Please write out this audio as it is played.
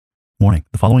Warning,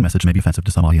 the following message may be offensive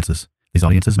to some audiences. These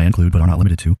audiences may include, but are not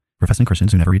limited to, professing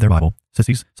Christians who never read their Bible,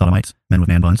 sissies, sodomites, men with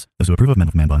man buns, those who approve of men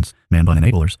with man buns, man bun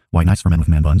enablers, white knights for men with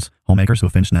man buns, homemakers who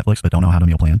have finished Netflix but don't know how to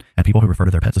meal plan, and people who refer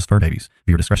to their pets as fur babies.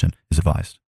 Viewer discretion is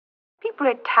advised. People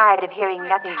are tired of hearing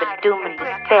nothing but doom and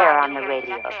despair on the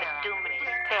radio.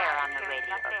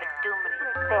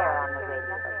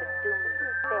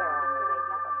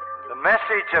 The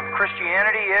message of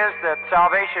Christianity is that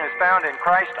salvation is found in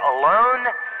Christ alone,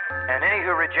 and any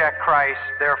who reject Christ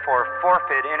therefore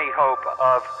forfeit any hope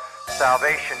of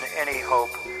salvation, any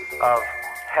hope of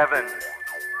heaven.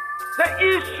 The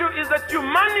issue is that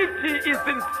humanity is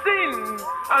in sin,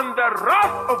 and the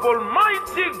wrath of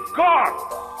Almighty God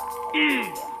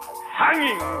is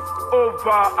hanging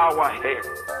over our heads.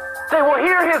 They will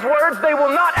hear his words, they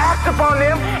will not act upon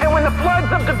them, and when the floods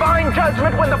of divine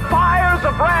judgment, when the fires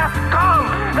of wrath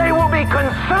come, they will be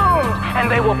consumed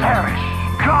and they will perish.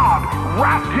 God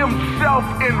wrapped himself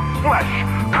in flesh,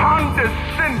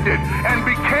 condescended, and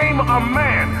became a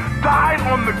man, died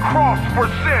on the cross for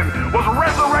sin, was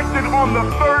resurrected on the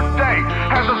third day,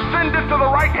 has ascended to the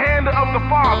right hand of the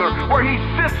Father, where he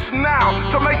sits now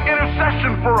to make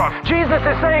intercession for us. Jesus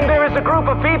is saying there is a group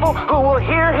of people who will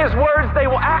hear his words, they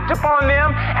will act upon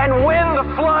them, and when the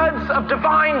floods of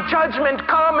divine judgment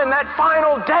come in that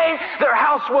final day, their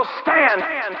house will stand.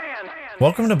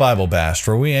 Welcome to Bible Bashed,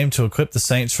 where we aim to equip the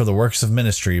saints for the works of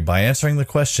ministry by answering the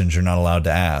questions you're not allowed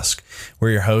to ask. We're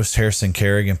your hosts, Harrison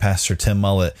Carrig and Pastor Tim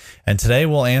Mullet, and today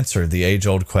we'll answer the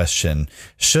age-old question,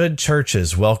 should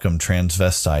churches welcome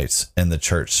transvestites in the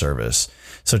church service?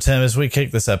 So Tim, as we kick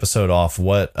this episode off,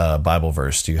 what Bible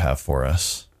verse do you have for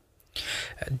us?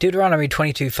 Deuteronomy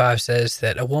 22:5 says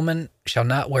that a woman shall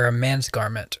not wear a man's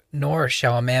garment, nor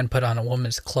shall a man put on a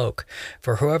woman's cloak,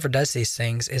 for whoever does these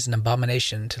things is an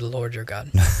abomination to the Lord your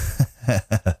God.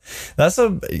 That's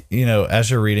as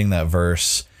you're reading that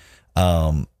verse,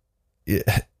 I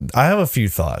have a few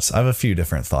thoughts. I have a few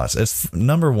different thoughts. It's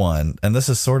number one, and this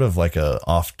is sort of like a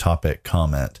off-topic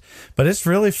comment, but it's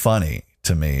really funny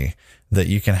to me that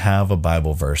you can have a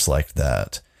Bible verse like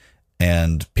that,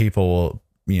 and people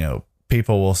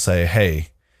will say, hey,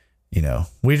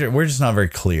 we're just not very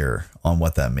clear on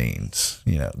what that means.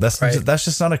 That's right. That's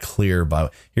just not a clear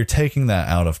Bible. You're taking that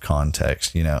out of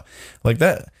context, like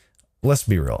that. Let's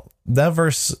be real. That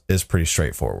verse is pretty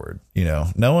straightforward.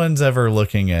 No one's ever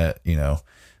looking at,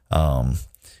 love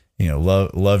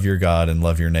your God and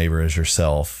love your neighbor as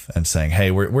yourself and saying, hey,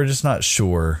 we're just not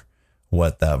sure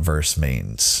what that verse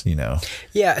means,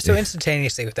 Yeah. So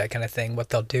instantaneously with that kind of thing, what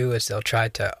they'll do is they'll try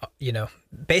to,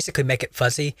 basically make it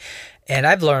fuzzy. And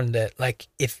I've learned that, like,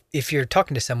 if you're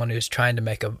talking to someone who's trying to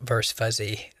make a verse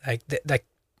fuzzy, like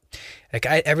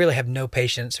I really have no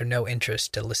patience or no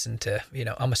interest to listen to,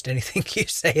 almost anything you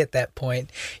say at that point,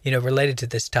 related to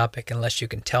this topic, unless you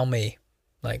can tell me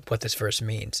like what this verse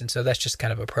means. And so that's just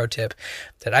kind of a pro tip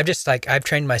that I've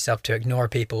trained myself to ignore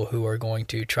people who are going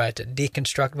to try to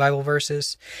deconstruct Bible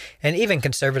verses. And even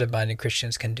conservative minded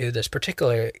Christians can do this,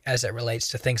 particularly as it relates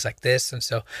to things like this. And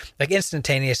so like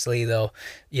instantaneously they'll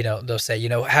say,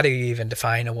 how do you even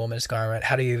define a woman's garment?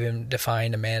 How do you even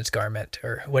define a man's garment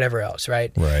or whatever else?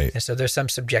 Right. Right. And so there's some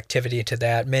subjectivity to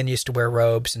that. Men used to wear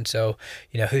robes. And so,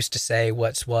 who's to say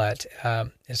what's what,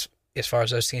 as far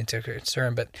as those things are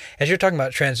concerned. But as you're talking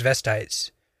about transvestites,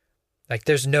 like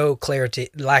there's no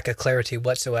lack of clarity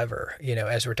whatsoever,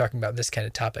 as we're talking about this kind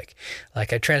of topic.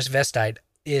 Like a transvestite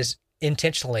is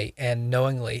intentionally and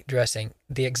knowingly dressing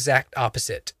the exact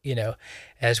opposite,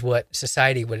 as what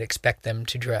society would expect them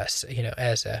to dress,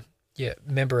 as a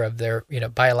member of their,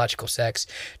 biological sex,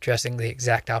 dressing the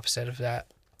exact opposite of that.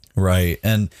 Right.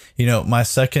 And, my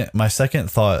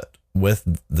second thought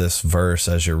with this verse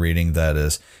as you're reading that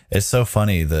is, it's so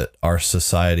funny that our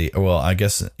society, well, I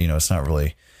guess, it's not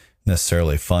really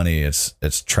necessarily funny. It's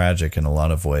tragic in a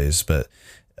lot of ways, but,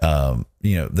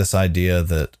 this idea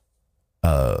that,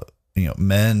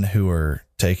 men who are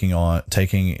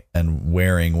taking and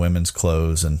wearing women's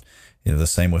clothes and, the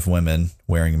same with women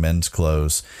wearing men's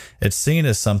clothes, it's seen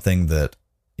as something that,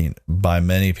 by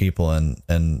many people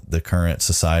in the current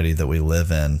society that we live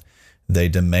in, they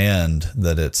demand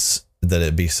that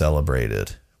it be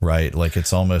celebrated, right? Like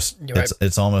it's almost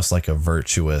it's almost like a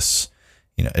virtuous,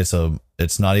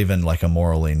 it's not even like a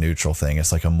morally neutral thing.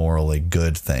 It's like a morally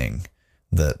good thing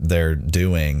that they're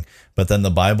doing. But then the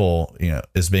Bible,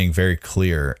 is being very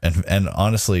clear and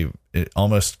honestly,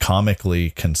 almost comically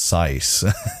concise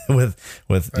with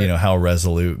right. How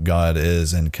resolute God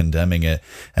is in condemning it.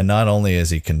 And not only is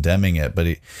he condemning it, but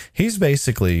he's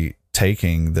basically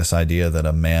taking this idea that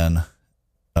a man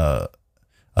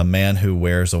a man who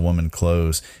wears a woman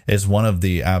clothes is one of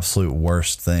the absolute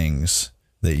worst things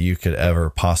that you could ever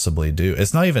possibly do.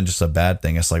 It's not even just a bad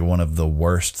thing. It's like one of the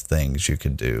worst things you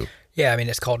could do. Yeah, I mean,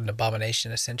 it's called an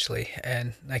abomination essentially.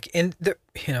 And like in the,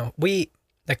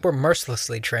 we're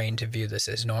mercilessly trained to view this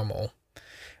as normal.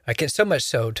 Like it's so much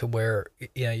so to where,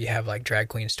 you have like drag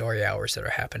queen story hours that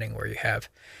are happening where you have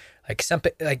like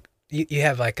something like you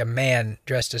have like a man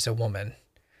dressed as a woman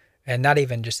and not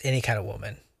even just any kind of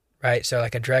woman, right? So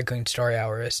like a drag queen story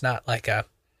hour, it's not like a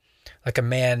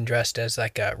man dressed as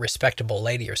like a respectable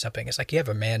lady or something. It's like you have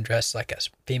a man dressed like a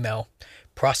female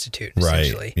prostitute,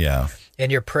 essentially. Right, yeah.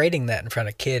 And you're parading that in front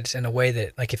of kids in a way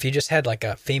that, like, if you just had like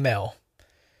a female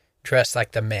dressed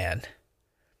like the man,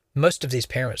 most of these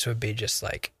parents would be just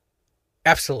like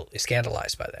absolutely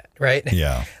scandalized by that, right?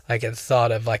 Yeah. Like the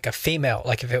thought of like a female,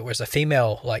 like if it was a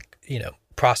female, like,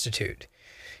 prostitute,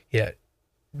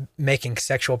 making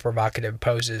sexual provocative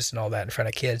poses and all that in front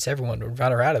of kids, everyone would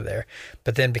run her out of there.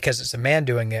 But then because it's a man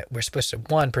doing it, we're supposed to,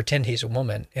 one, pretend he's a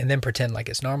woman and then pretend like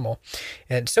it's normal.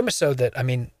 And so much so that, I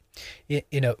mean,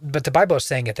 but the Bible is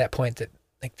saying at that point that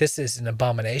like this is an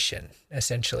abomination,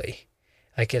 essentially.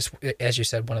 Like it's, as you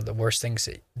said, one of the worst things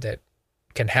that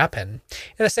can happen.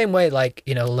 In the same way, like,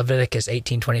 Leviticus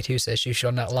 18:22 says, "You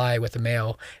shall not lie with a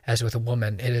male as with a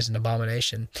woman. It is an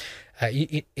abomination." As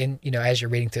you're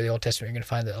reading through the Old Testament, you're going to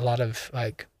find that a lot of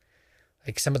like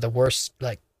some of the worst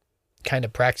like kind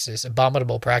of practices,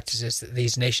 abominable practices that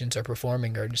these nations are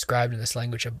performing are described in this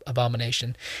language of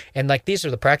abomination. And like these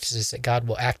are the practices that God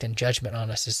will act in judgment on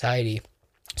a society.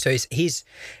 So he's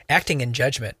acting in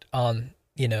judgment on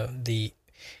the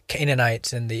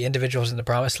Canaanites and the individuals in the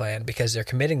Promised Land because they're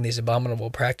committing these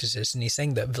abominable practices, and he's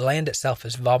saying that the land itself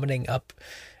is vomiting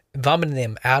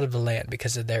them out of the land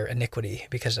because of their iniquity,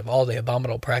 because of all the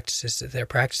abominable practices that they're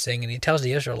practicing. And he tells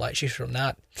the Israelites, "You shall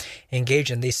not engage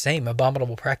in these same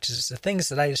abominable practices, the things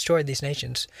that I destroyed these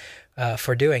nations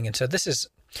for doing." And so this is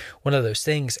one of those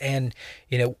things. And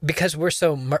because we're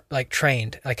so like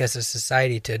trained like as a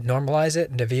society to normalize it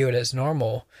and to view it as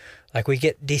normal, like we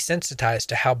get desensitized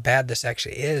to how bad this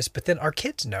actually is. But then our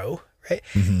kids know, right?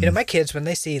 Mm-hmm. My kids, when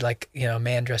they see like, a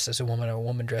man dressed as a woman or a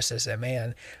woman dressed as a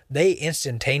man, they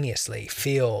instantaneously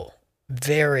feel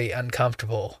very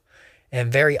uncomfortable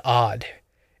and very odd.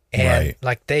 And right.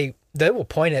 like they will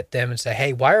point at them and say,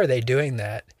 "Hey, why are they doing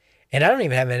that?" And I don't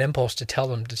even have an impulse to tell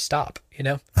them to stop, I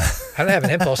don't have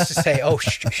an impulse to say, "Oh,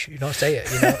 shh, you don't say it,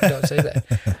 don't say that."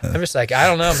 I'm just like, I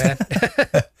don't know, man.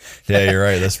 Yeah, you're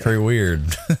right. That's pretty weird.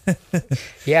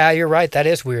 Yeah, you're right. That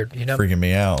is weird, Freaking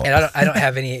me out. And I don't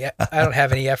have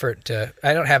any effort to,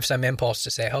 I don't have some impulse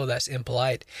to say, "Oh, that's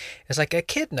impolite." It's like a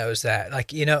kid knows that,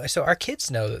 like, so our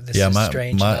kids know that this is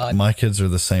strange and odd. My kids are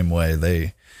the same way.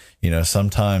 They,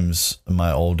 sometimes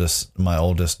my oldest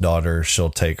daughter, she'll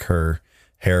take her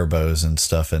hair bows and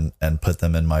stuff and put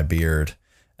them in my beard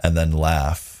and then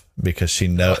laugh because she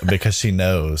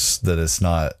knows that it's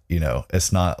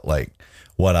not like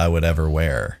what I would ever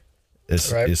wear.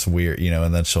 It's right. It's weird,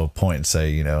 and then she'll point and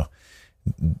say,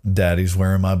 "Daddy's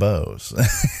wearing my bows."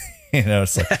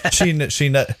 It's like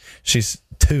she's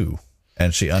 2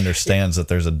 and she understands that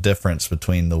there's a difference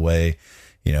between the way,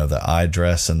 that I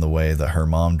dress and the way that her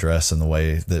mom dress and the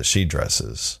way that she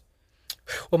dresses.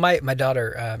 Well, my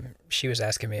daughter, she was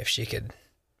asking me if she could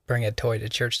bring a toy to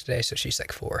church today. So she's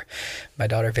like 4, my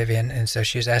daughter Vivian. And so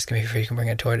she was asking me if you can bring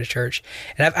a toy to church.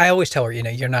 And I always tell her,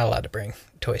 you're not allowed to bring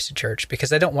toys to church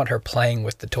because I don't want her playing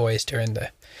with the toys during the,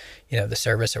 the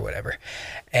service or whatever.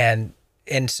 And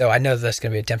so I know that's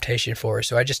going to be a temptation for her.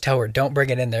 So I just tell her, don't bring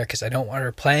it in there because I don't want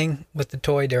her playing with the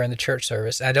toy during the church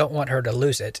service. I don't want her to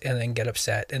lose it and then get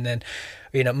upset. And then,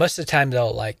 most of the time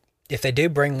they'll like, if they do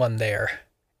bring one there,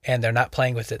 and they're not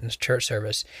playing with it in the church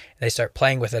service, and they start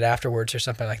playing with it afterwards or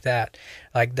something like that,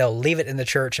 like they'll leave it in the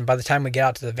church, and by the time we get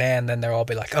out to the van, then they'll all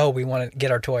be like, "Oh, we want to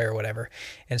get our toy," or whatever.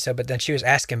 And so, but then she was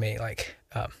asking me like,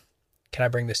 "Can I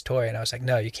bring this toy?" And I was like,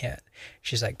 "No, you can't."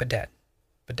 She's like, but dad,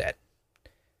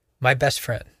 my best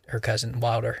friend," her cousin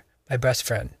Wilder, "my best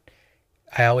friend,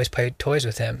 I always play toys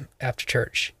with him after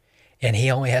church, and he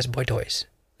only has boy toys."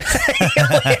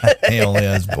 He only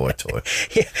has boy toys.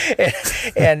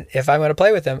 And if I'm going to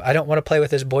play with him, I don't want to play with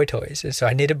his boy toys. And so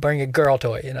I need to bring a girl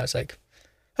toy. And I was like,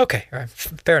 okay, all right,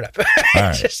 fair enough. All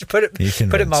right. Just put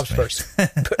it mom's first.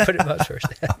 Put it mom's first.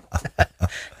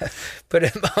 Put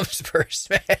it mom's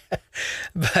first, man.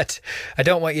 But I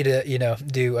don't want you to,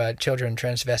 do children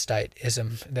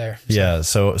transvestite-ism there. So. Yeah.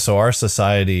 So our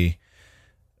society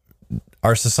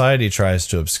tries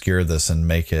to obscure this and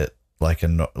make it like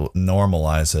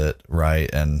normalize it, right?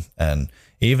 And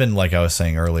even like I was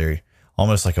saying earlier,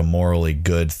 almost like a morally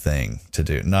good thing to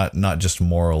do. Not just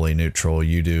morally neutral.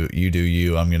 You do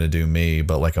you, I'm going to do me,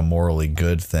 but like a morally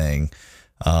good thing.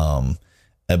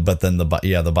 But then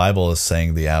the Bible is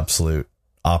saying the absolute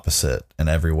opposite in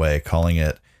every way, calling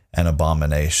it an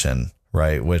abomination,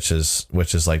 right? Which is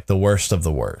like the worst of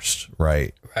the worst,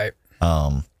 right? Right.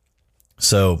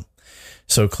 So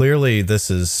clearly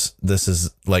this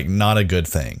is like not a good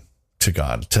thing to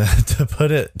God, to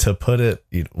put it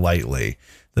lightly.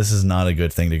 This is not a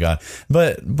good thing to God.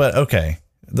 But okay,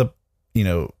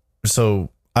 so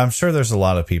I'm sure there's a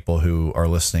lot of people who are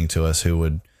listening to us who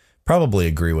would probably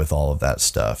agree with all of that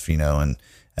stuff, and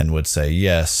would say,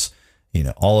 yes,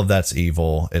 all of that's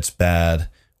evil. It's bad.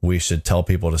 We should tell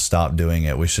people to stop doing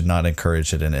it. We should not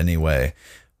encourage it in any way.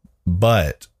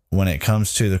 But when it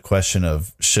comes to the question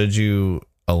of should you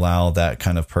allow that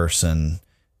kind of person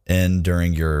in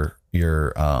during your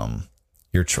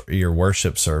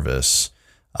worship service,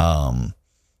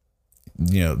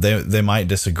 they might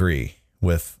disagree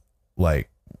with, like,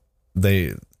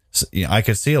 I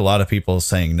could see a lot of people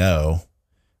saying no,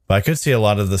 but I could see a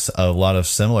lot of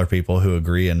similar people who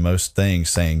agree in most things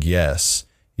saying yes,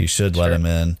 you should let them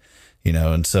in,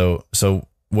 and so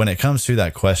when it comes to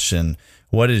that question,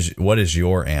 what is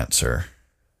your answer?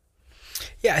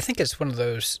 Yeah, I think it's one of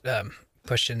those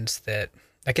questions that,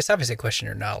 like, it's obviously a question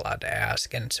you're not allowed to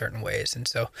ask in certain ways. And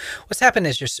so what's happened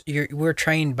is we're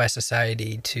trained by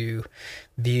society to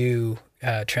view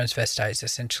transvestites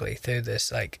essentially through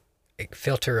this like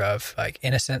filter of like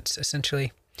innocence,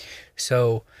 essentially.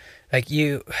 So like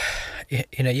you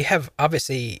have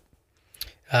obviously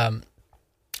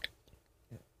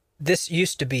this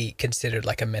used to be considered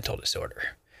like a mental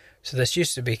disorder. So this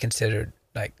used to be considered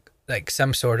like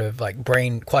some sort of like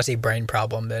quasi brain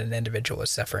problem that an individual is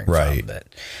suffering from, that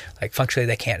like functionally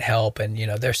they can't help, and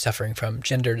they're suffering from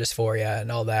gender dysphoria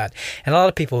and all that. And a lot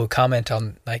of people who comment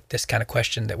on like this kind of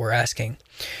question that we're asking,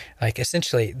 like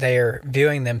essentially they're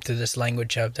viewing them through this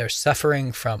language of they're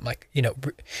suffering from like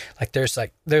there's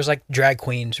drag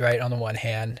queens, right, on the one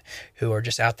hand, who are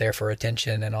just out there for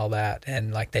attention and all that,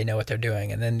 and like they know what they're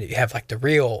doing, and then you have like the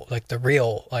real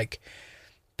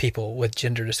people with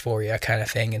gender dysphoria kind of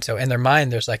thing. And so in their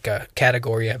mind, there's like a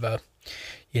category of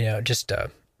just a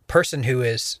person who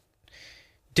is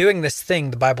doing this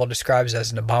thing the Bible describes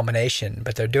as an abomination,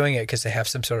 but they're doing it because they have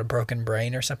some sort of broken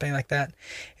brain or something like that.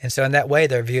 And so in that way,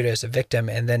 they're viewed as a victim.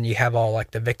 And then you have all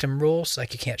like the victim rules,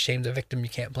 like you can't shame the victim,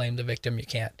 you can't blame the victim, you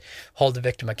can't hold the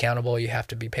victim accountable, you have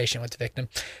to be patient with the victim.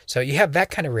 So you have that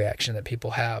kind of reaction that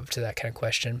people have to that kind of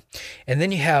question. And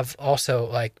then you have also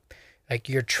like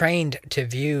you're trained to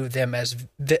view them as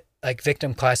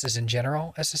victim classes in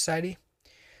general as society.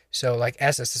 So like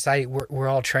as a society, we're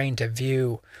all trained to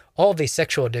view all these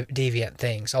sexual deviant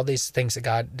things, all these things that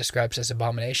God describes as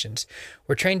abominations.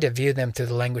 We're trained to view them through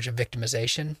the language of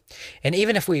victimization. And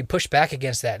even if we push back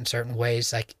against that in certain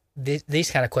ways, like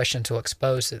these kind of questions will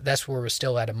expose that that's where we're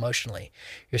still at emotionally.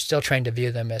 You're still trained to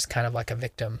view them as kind of like a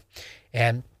victim.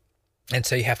 And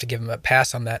so you have to give them a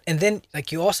pass on that. And then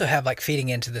like you also have like feeding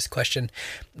into this question,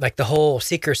 like the whole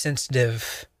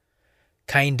seeker-sensitive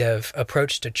kind of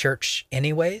approach to church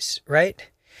anyways, right?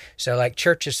 So like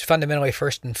church is fundamentally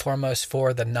first and foremost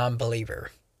for the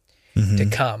non-believer to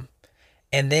come.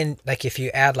 And then like if you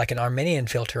add like an Arminian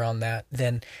filter on that,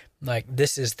 then like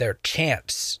this is their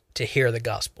chance to hear the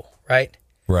gospel, right?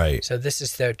 Right. So this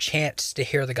is their chance to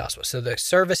hear the gospel. So the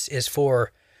service is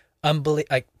for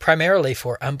primarily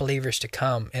for unbelievers to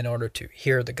come in order to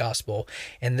hear the gospel.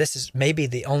 And this is maybe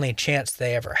the only chance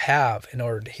they ever have in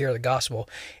order to hear the gospel.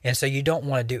 And so you don't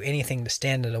want to do anything to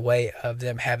stand in the way of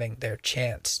them having their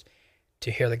chance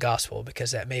to hear the gospel, because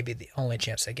that may be the only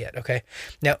chance they get. Okay.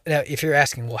 Now, if you're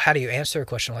asking, well, how do you answer a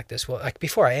question like this? Well, like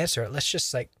before I answer it, let's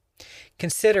just like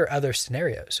consider other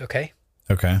scenarios. Okay.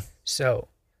 Okay. So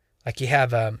like you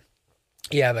have a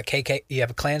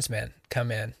Klansman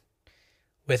come in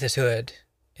with his hood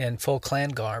and full Klan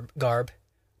garb.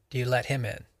 Do you let him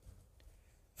in?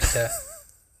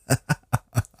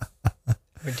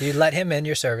 Do you let him in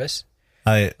your service?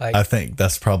 I think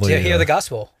that's probably to hear the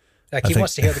gospel. Like he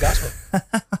wants to hear the gospel.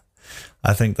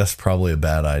 I think that's probably a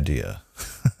bad idea.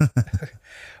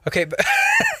 Okay, but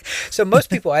so most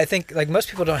people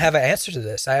don't have an answer to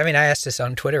this. I mean, I asked this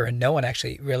on Twitter and no one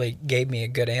actually really gave me a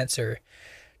good answer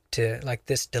to like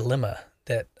this dilemma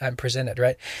that I'm presented,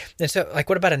 right? And so like,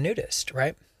 what about a nudist,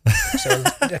 right? So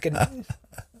like a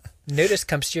nudist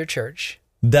comes to your church.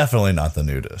 Definitely not the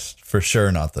nudist. For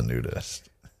sure not the nudist.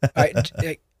 All right.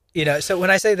 So when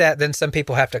I say that, then some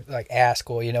people have to like ask,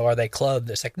 well, are they clothed?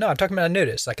 It's like, no, I'm talking about a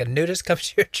nudist. Like a nudist comes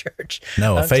to your church.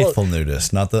 No, a faithful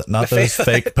nudist, not those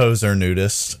fake poser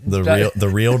nudists. The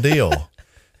real deal.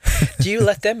 Do you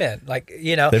let them in? Like,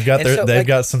 you know, they've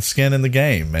got some skin in the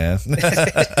game, man.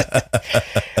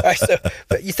 All right, so,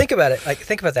 but you think about it, like,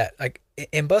 think about that, like,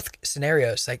 in both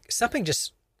scenarios, like, something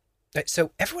just, like,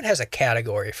 so everyone has a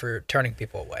category for turning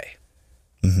people away,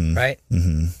 right?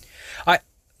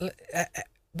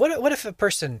 What if a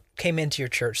person came into your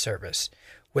church service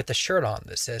with a shirt on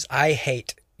that says, "I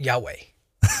hate Yahweh"?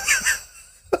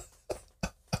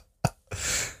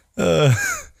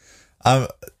 I'm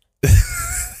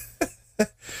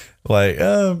like,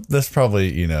 that's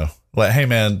probably, you know, like, hey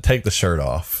man, take the shirt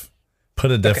off, put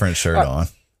a different shirt on,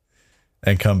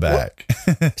 and come back.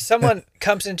 Someone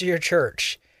comes into your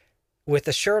church with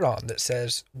a shirt on that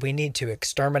says, "We need to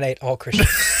exterminate all Christians."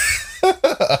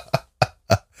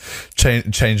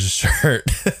 Change the shirt.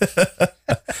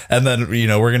 And then, you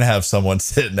know, we're gonna have someone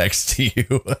sit next to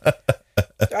you.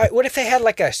 All right, what if they had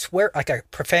like a swear, like a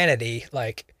profanity,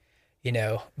 like, you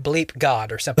know, bleep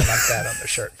God or something like that on their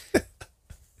shirt?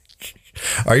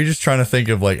 Are you just trying to think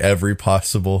of like every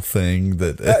possible thing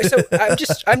that? So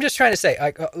I'm just trying to say,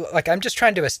 like I'm just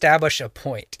trying to establish a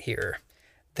point here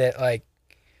that, like,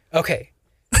 okay,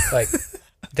 like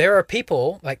there are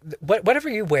people, like, whatever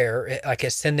you wear, like,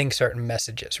 is sending certain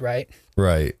messages, right?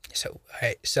 Right. So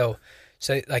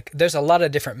like there's a lot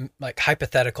of different, like,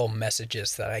 hypothetical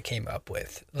messages that I came up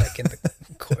with, like, in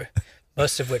the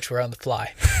most of which were on the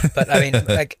fly. But I mean,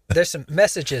 like, there's some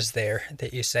messages there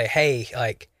that you say, hey,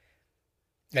 like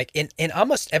in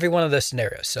almost every one of those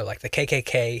scenarios. So like the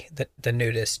KKK, the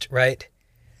nudist, right?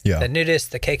 Yeah. The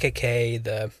nudist, the KKK,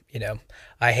 the, you know,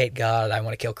 I hate God, I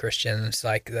want to kill Christians,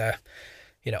 like the,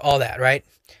 you know, all that, right?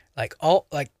 Like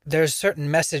there's certain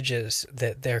messages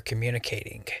that they're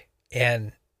communicating,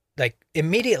 and like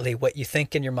immediately what you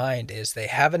think in your mind is they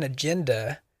have an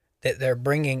agenda that they're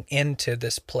bringing into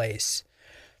this place,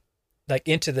 like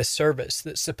into this service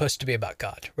that's supposed to be about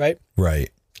God, right? Right.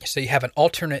 So you have an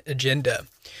alternate agenda.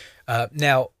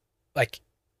 Now, like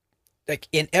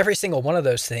in every single one of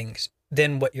those things,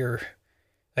 then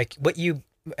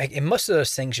in most of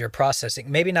those things you're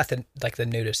processing, maybe not the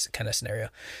nudist kind of scenario,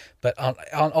 but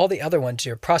on all the other ones,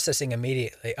 you're processing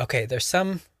immediately. Okay, there's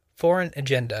some foreign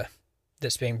agenda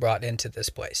that's being brought into this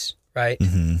place, right?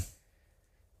 Mm-hmm.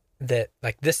 That,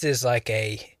 like, this is like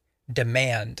a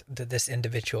demand that this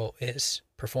individual is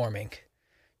performing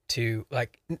to,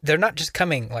 like, they're not just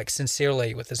coming like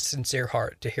sincerely with a sincere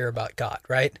heart to hear about God,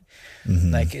 right?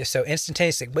 Mm-hmm. Like, so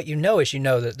instantaneously, what you know is, you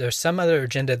know that there's some other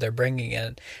agenda they're bringing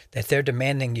in that they're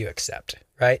demanding you accept,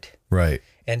 right? Right.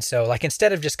 And so, like,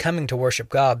 instead of just coming to worship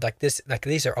God, like this, like,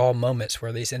 these are all moments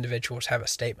where these individuals have a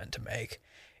statement to make,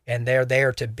 and they're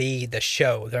there to be the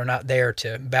show. They're not there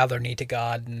to bow their knee to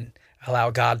God and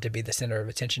allow God to be the center of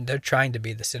attention. They're trying to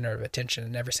be the center of attention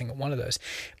in every single one of those.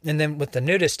 And then with the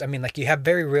nudist, I mean, like, you have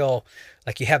very real,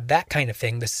 like, you have that kind of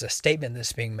thing. This is a statement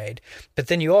that's being made, but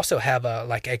then you also have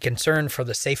a concern for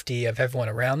the safety of everyone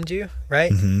around you,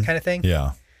 right? Mm-hmm. Kind of thing.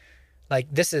 Yeah.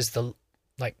 Like, this is the,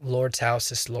 like, Lord's house,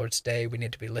 this is Lord's day. We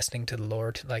need to be listening to the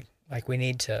Lord. Like we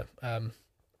need to,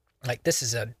 like, this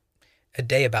is a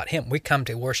day about him. We come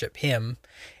to worship him,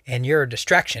 and you're a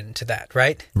distraction to that,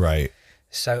 right? Right.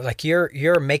 So, like,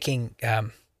 you're making,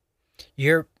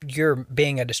 you're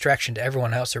being a distraction to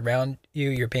everyone else around you.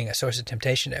 You're being a source of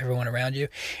temptation to everyone around you.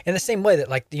 In the same way that,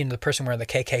 like, you know, the person wearing the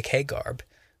KKK garb,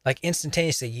 like,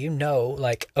 instantaneously, you know,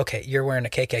 like, okay, you're wearing a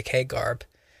KKK garb.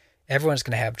 Everyone's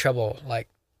going to have trouble, like,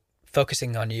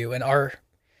 focusing on you. And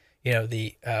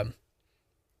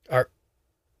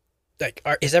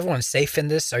is everyone safe in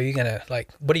this? Are you gonna,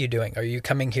 like, what are you doing? Are you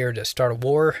coming here to start a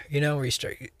war? You know, or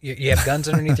you have guns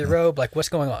underneath your robe? Like, what's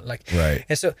going on? Like, right.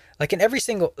 And so, like, in every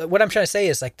single, what I'm trying to say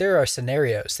is, like, there are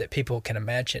scenarios that people can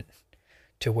imagine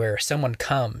to where someone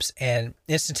comes and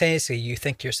instantaneously you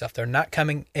think to yourself, they're not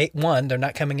coming, they're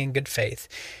not coming in good faith.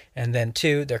 And then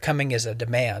two, they're coming as a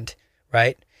demand,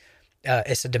 right?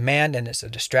 It's a demand and it's a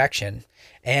distraction.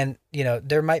 And, you know,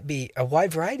 there might be a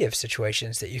wide variety of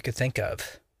situations that you could think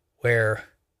of where,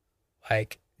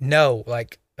 like, no,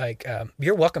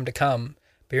 you're welcome to come,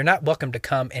 but you're not welcome to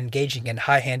come engaging in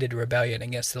high-handed rebellion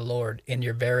against the Lord in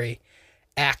your very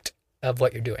act of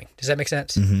what you're doing. Does that make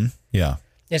sense? Mm-hmm. Yeah.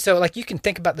 And so, like, you can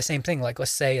think about the same thing. Like, let's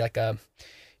say, like, a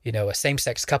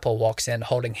same-sex couple walks in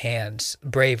holding hands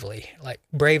bravely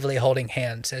holding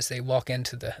hands as they walk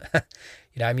into the,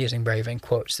 you know, I'm using brave in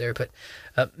quotes there, but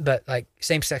like,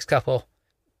 same-sex couple,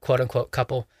 quote-unquote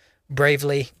couple,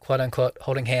 bravely, quote unquote,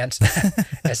 holding hands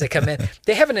as they come in.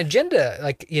 They have an agenda,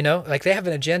 like, you know, like, they have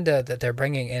an agenda that they're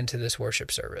bringing into this worship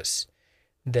service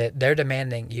that they're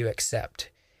demanding you accept.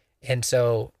 And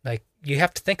so, like, you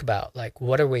have to think about, like,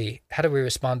 how do we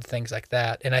respond to things like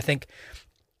that? And I think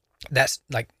that's,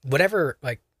 like, whatever,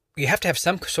 like, you have to have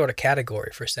some sort of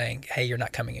category for saying, hey, you're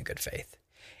not coming in good faith.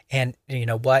 And you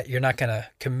know what? You're not going to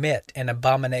commit an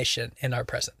abomination in our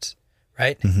presence,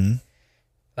 right? Mm-hmm.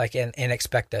 Like, and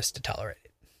expect us to tolerate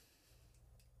it.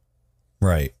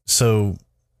 Right. So,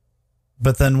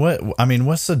 but then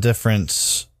what's the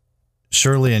difference?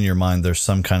 Surely in your mind, there's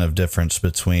some kind of difference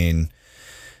between,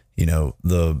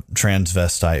 the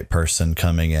transvestite person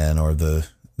coming in or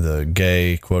the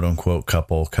gay quote unquote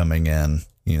couple coming in,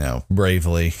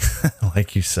 bravely,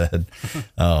 like you said.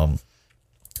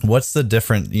 What's the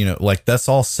difference, like that's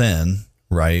all sin,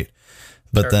 right?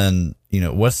 But Sure. then,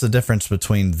 what's the difference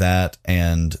between that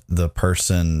and the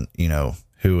person,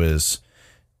 who is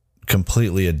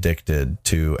completely addicted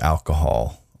to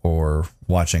alcohol or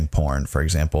watching porn, for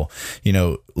example,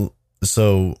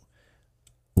 so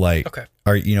like, Okay.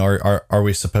 are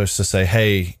we supposed to say,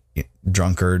 hey,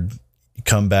 drunkard,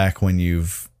 come back when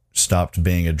you've stopped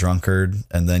being a drunkard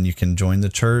and then you can join the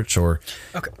church? Or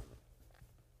Okay.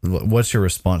 what's your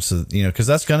response to, because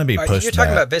that's going to be pushed You're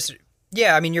talking back. about visitors.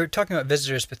 Yeah, I mean, you're talking about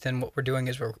visitors, but then what we're doing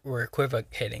is we're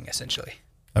equivocating, essentially.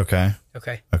 Okay.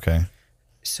 Okay. Okay.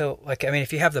 So, like, I mean,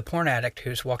 if you have the porn addict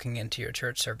who's walking into your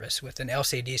church service with an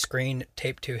LCD screen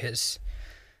taped to his,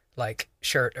 like,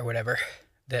 shirt or whatever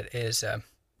that is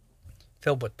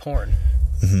filled with porn,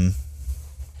 Mm-hmm.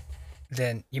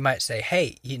 then you might say,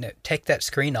 hey, take that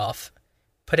screen off,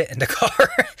 put it in the car,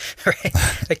 right?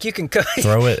 Like, you can go,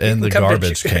 Throw it in the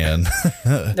garbage can.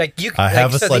 Like, you. I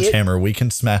have a so sledgehammer. We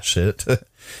can smash it.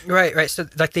 Right. So,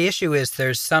 like, the issue is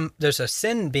there's a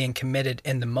sin being committed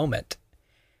in the moment.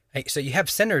 Like, so you have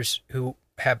sinners who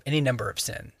have any number of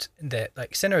sins that,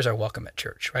 like, sinners are welcome at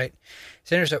church, right?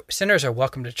 Sinners are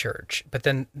welcome to church, but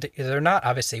then they're not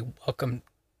obviously welcome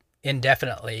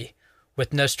indefinitely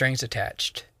with no strings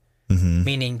attached. Mm-hmm.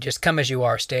 Meaning just come as you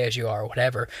are, stay as you are,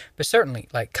 whatever. But certainly,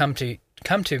 like, come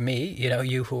to me,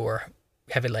 you who are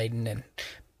heavy laden and,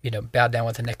 bow down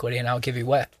with iniquity, and I'll give you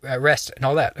rest and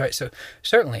all that, right? So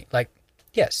certainly, like,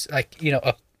 yes, like,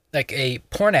 a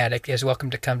porn addict is welcome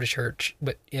to come to church,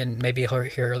 but maybe he'll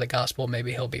hear the gospel,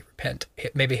 maybe he'll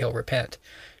repent,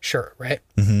 sure, right?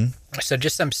 Mm-hmm. So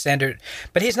just some standard,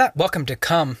 but he's not welcome to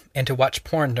come and to watch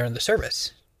porn during the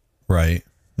service. Right.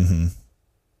 Mm-hmm.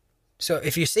 So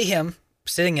if you see him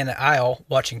sitting in an aisle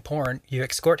watching porn, you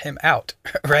escort him out,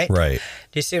 right? Right.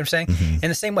 Do you see what I'm saying? Mm-hmm. In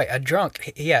the same way, a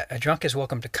drunk is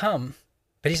welcome to come,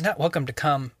 but he's not welcome to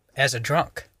come as a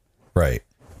drunk. Right.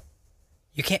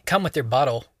 You can't come with your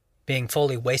bottle being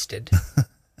fully wasted.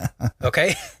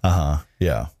 Okay? Uh-huh.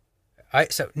 Yeah.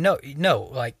 So no,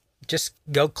 like, just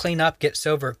go clean up, get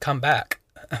sober, come back.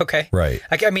 Okay? Right.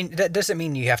 Like, I mean, that doesn't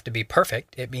mean you have to be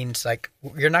perfect. It means, like,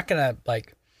 you're not going to,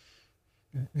 like,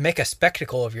 make a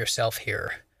spectacle of yourself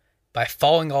here by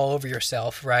falling all over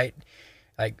yourself, right?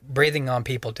 Like, breathing on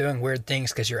people, doing weird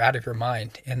things because you're out of your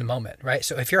mind in the moment, right?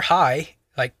 So if you're high,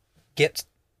 like, get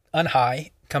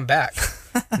unhigh, come back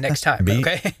next time,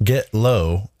 okay? Get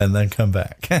low and then come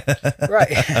back.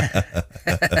 Right.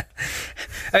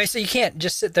 I mean, so you can't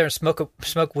just sit there and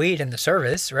smoke weed in the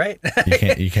service, right?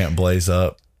 You can't blaze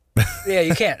up. Yeah,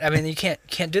 you can't. I mean, you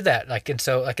can't do that. Like, and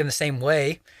so, like, in the same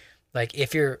way, like,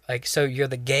 if you're like, so you're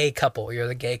the gay couple,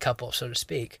 so to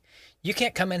speak. You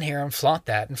can't come in here and flaunt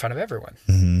that in front of everyone.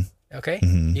 Mm-hmm. Okay?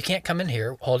 Mm-hmm. You can't come in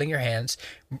here holding your hands,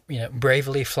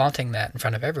 bravely flaunting that in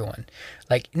front of everyone.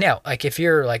 Like, now, like, if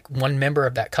you're like one member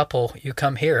of that couple, you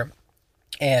come here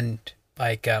and,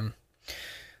 like,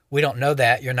 we don't know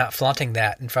that you're not flaunting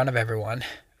that in front of everyone,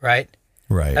 right?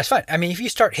 Right. That's fine. I mean, if you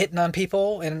start hitting on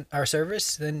people in our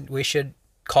service, then we should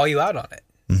call you out on it.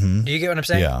 Mm-hmm. Do you get what I'm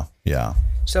saying? Yeah. Yeah.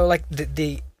 So, like,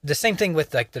 the same thing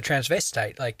with, like, the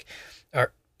transvestite, like,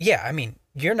 I mean,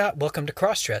 you're not welcome to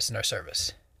cross-dress in our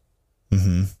service.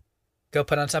 Mm-hmm. Go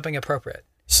put on something appropriate.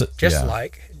 So, Just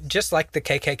like the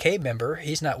KKK member,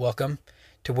 he's not welcome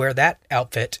to wear that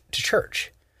outfit to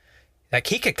church. Like,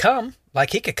 he could come,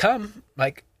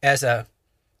 as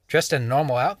dressed in a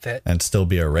normal outfit. And still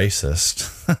be a racist.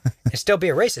 And still be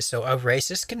a racist. So a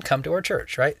racist can come to our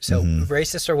church, right? So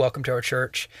racists are welcome to our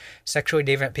church. Sexually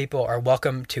deviant people are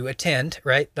welcome to attend,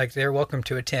 right? Like, they're welcome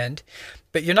to attend.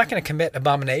 But you're not going to commit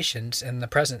abominations in the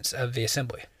presence of the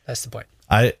assembly. That's the point.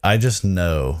 I just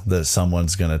know that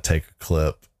someone's going to take a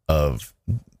clip of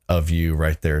you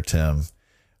right there, Tim,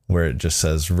 where it just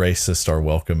says racists are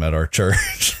welcome at our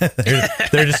church.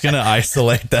 they're just going to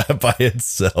isolate that by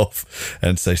itself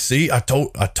and say, see, I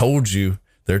told you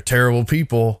they're terrible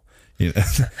people. They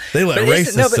let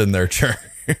racists in their church.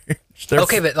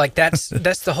 Okay, but, like, that's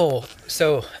the whole.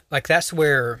 So, like, that's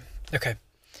where, okay,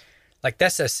 like,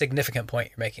 that's a significant point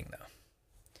you're making, though.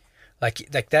 Like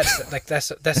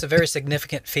that's a very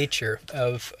significant feature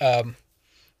of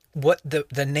what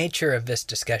the nature of this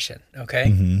discussion,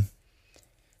 okay?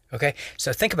 Okay,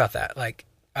 so think about that. Like,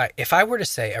 if I were to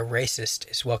say a racist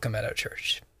is welcome at our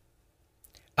church,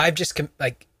 I've just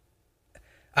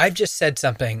said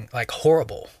something like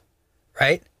horrible,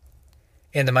 right?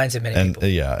 In the minds of many people.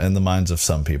 Yeah, in the minds of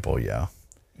some people, yeah.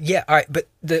 Yeah, all right, but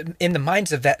in the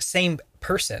minds of that same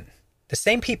person, the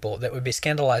same people that would be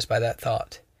scandalized by that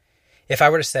thought, if I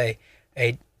were to say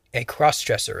a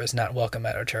cross-dresser is not welcome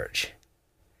at our church,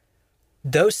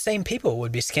 those same people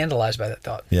would be scandalized by that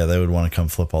thought. Yeah, they would want to come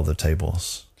flip all the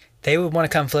tables. They would want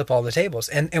to come flip all the tables.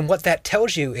 And what that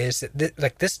tells you is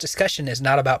that this discussion is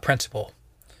not about principle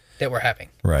that we're having.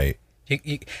 Right.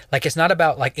 Like, it's not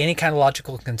about like any kind of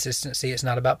logical consistency. It's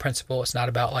not about principle. It's not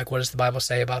about like, what does the Bible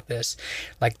say about this?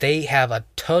 Like, they have a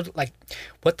total, like,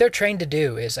 what they're trained to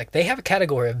do is like, they have a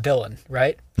category of villain,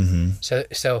 right?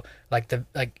 So like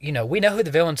we know who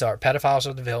the villains are. Pedophiles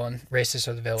are the villain. Racists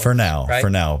are the villain. For now, right?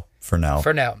 For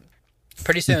now.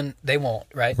 Pretty soon they won't,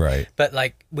 right? Right. But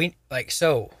like,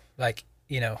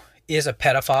 is a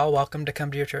pedophile welcome to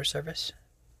come to your church service?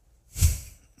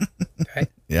 Right?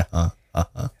 Yeah. All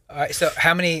right. So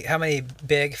how many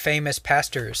big famous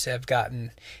pastors have gotten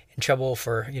in trouble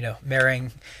for,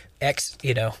 marrying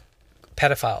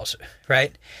pedophiles,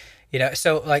 right?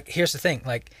 So like, here's the thing,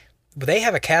 like, they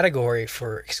have a category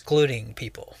for excluding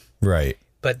people. Right.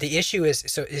 But the issue is,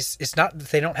 it's not that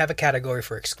they don't have a category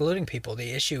for excluding people.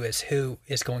 The issue is who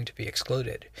is going to be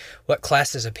excluded. What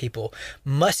classes of people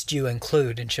must you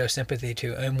include and show sympathy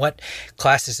to, and what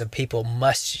classes of people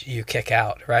must you kick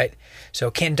out, right? So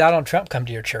can Donald Trump come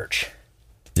to your church?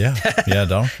 Yeah,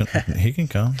 Donald, he can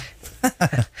come. All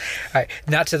right,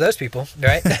 not to those people,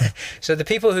 right? So the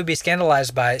people who'd be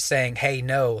scandalized by saying, hey,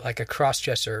 no, like a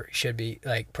cross-dresser should be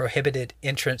like prohibited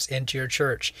entrance into your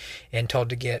church and told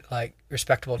to get like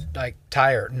respectable like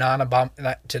tire,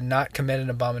 to not commit an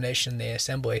abomination in the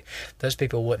assembly, those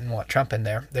people wouldn't want Trump in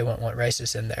there. They wouldn't want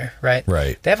racists in there, right?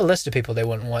 Right. They have a list of people they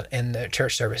wouldn't want in the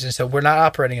church service. And so we're not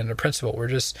operating under principle. We're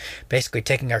just basically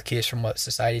taking our cues from what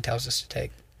society tells us to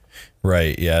take.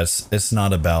 Right. Yeah. It's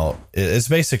not about, it's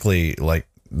basically like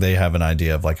they have an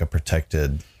idea of like a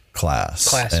protected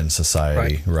class in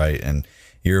society. Right. And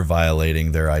you're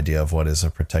violating their idea of what is a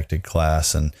protected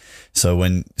class. And so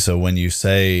when you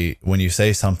say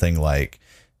something like,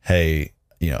 hey,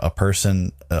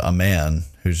 a man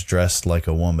who's dressed like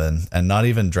a woman, and not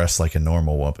even dressed like a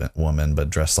normal woman, but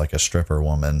dressed like a stripper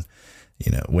woman,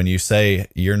 when you say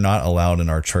you're not allowed in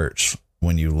our church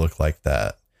when you look like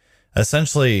that,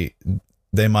 essentially,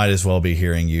 they might as well be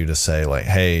hearing you to say like,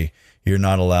 hey, you're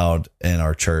not allowed in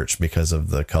our church because of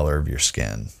the color of your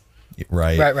skin.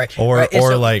 Right. Or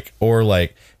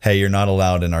like, hey, you're not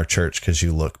allowed in our church because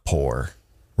you look poor.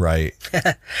 Right.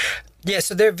 Yeah.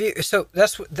 So their view, so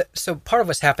so part of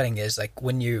what's happening is like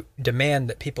when you demand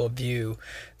that people view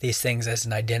these things as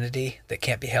an identity that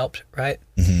can't be helped. Right.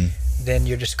 Then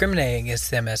you're discriminating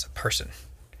against them as a person.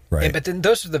 Right. But then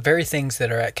those are the very things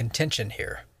that are at contention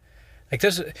here.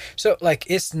 Like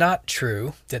it's not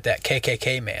true that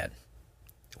KKK man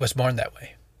was born that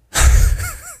way.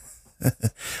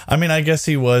 I mean, I guess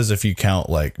he was if you count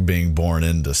like being born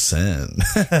into sin.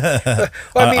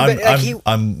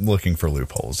 I'm looking for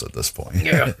loopholes at this point.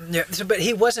 Yeah. So, but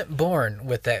he wasn't born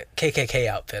with that KKK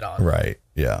outfit on. Right.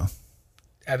 Yeah.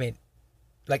 I mean,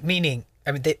 like meaning.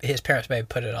 I mean, his parents may have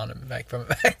put it on him like from.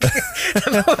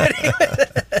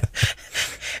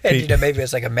 And maybe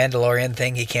it's like a Mandalorian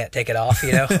thing. He can't take it off,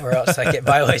 or else like it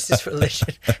violates his religion.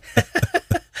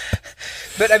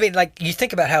 But I mean, like, you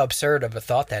think about how absurd of a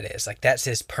thought that is. Like, that's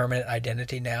his permanent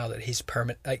identity now, that he's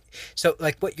permanent. Like, so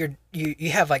like what you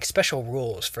have like special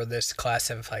rules for this class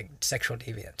of like sexual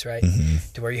deviants, right?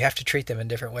 To where you have to treat them in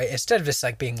different ways instead of just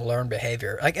like being learned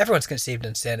behavior. Like, everyone's conceived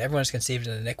in sin, everyone's conceived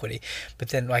in iniquity, but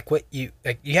then like you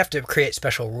have to create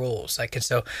special rules. Like, and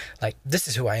so like, this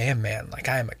is who I am, man. Like,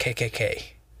 I am a KKK.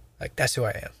 Like, that's who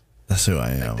I am. That's who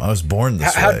I am. I was born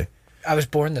this way. I was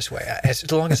born this way.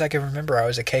 As long as I can remember, I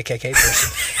was a KKK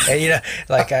person. And,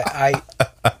 like,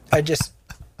 I just,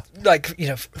 like,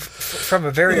 from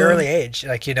a very early age,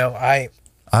 like, I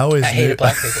hated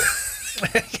black people.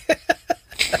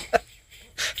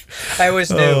 I always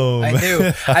knew. Oh,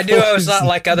 I knew I was not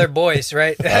like other boys,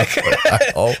 right?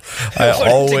 I always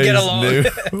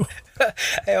knew.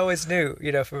 I always knew,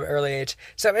 from an early age.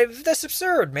 So I mean, that's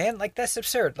absurd, man. Like, that's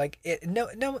absurd. Like, no,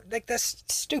 like, that's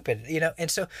stupid, And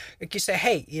so, like, you say,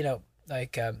 hey,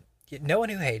 like, no one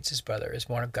who hates his brother is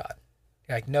born of God.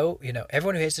 Like, no,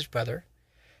 everyone who hates his brother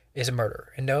is a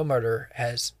murderer, and no murderer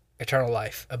has eternal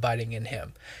life abiding in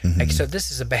him. Like, so this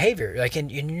is a behavior. Like,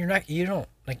 and you don't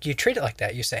like, you treat it like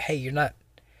that. You say, hey, you're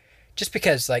just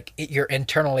because like you're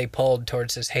internally pulled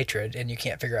towards this hatred and you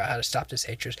can't figure out how to stop this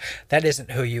hatred, that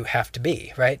isn't who you have to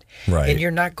be, right? Right. And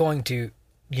you're not going to,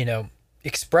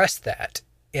 express that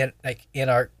in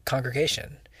our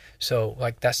congregation. So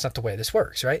like that's not the way this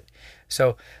works, right?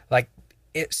 So like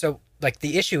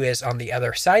the issue is on the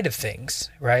other side of things,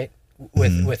 right?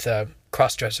 With a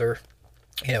crossdresser,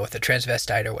 with a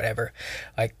transvestite or whatever,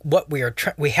 like what we're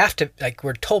told we have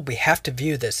to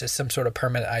view this as some sort of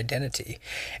permanent identity.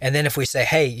 And then if we say,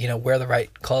 hey, wear the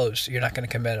right clothes, you're not going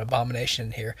to commit an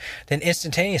abomination here, then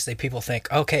instantaneously people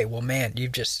think, okay, well, man,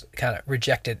 you've just kind of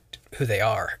rejected who they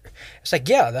are. It's like,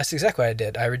 yeah, that's exactly what I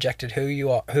did. I rejected who you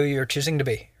are, who you're choosing to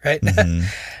be, right?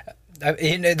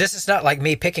 This is not like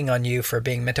me picking on you for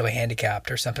being mentally handicapped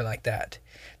or something like that.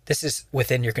 This is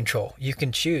within your control. You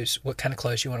can choose what kind of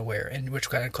clothes you want to wear and which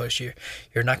kind of clothes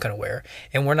you're not going to wear.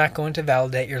 And we're not going to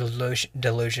validate your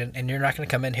delusion, and you're not going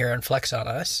to come in here and flex on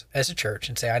us as a church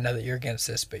and say, I know that you're against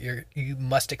this, but you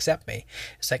must accept me.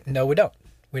 It's like, no, we don't.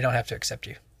 We don't have to accept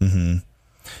you. Mm-hmm.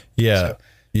 Yeah.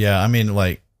 Yeah. I mean,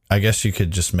 like, I guess you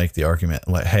could just make the argument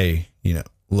like, hey,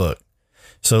 look,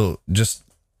 so just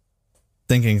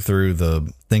thinking through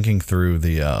the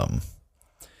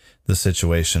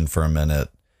situation for a minute.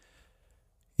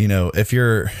 If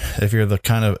you're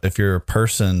a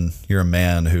person, you're a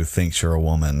man who thinks you're a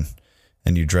woman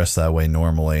and you dress that way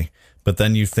normally, but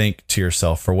then you think to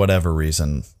yourself, for whatever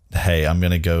reason, hey, I'm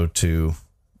going to go to,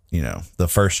 the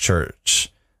first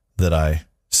church that I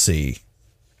see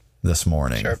this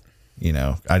morning. Sure.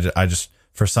 I just,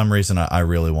 for some reason, I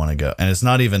really want to go. And it's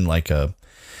not even like hey,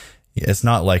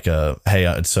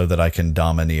 so that I can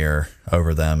domineer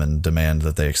over them and demand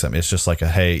that they accept me. It's just like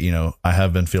hey, I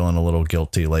have been feeling a little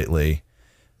guilty lately.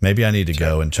 Maybe I need to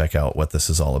go and check out what this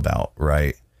is all about.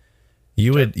 Right.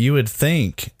 You would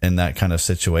think in that kind of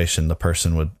situation, the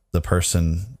person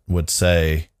would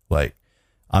say like,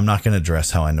 I'm not going to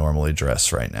dress how I normally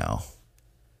dress right now.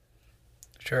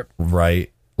 Sure.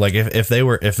 Right. Like if they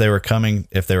were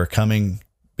coming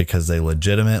because they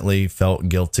legitimately felt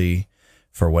guilty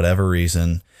for whatever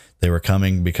reason, they were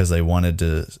coming because they wanted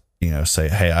to, say,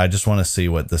 hey, I just want to see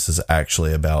what this is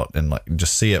actually about and like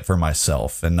just see it for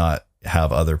myself and not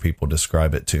have other people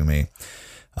describe it to me.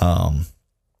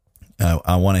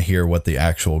 I want to hear what the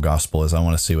actual gospel is. I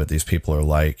want to see what these people are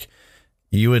like.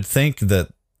 You would think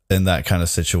that in that kind of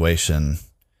situation,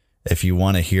 if you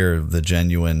want to hear the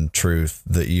genuine truth,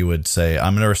 that you would say,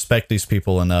 I'm going to respect these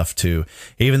people enough to,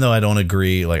 even though I don't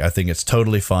agree, like I think it's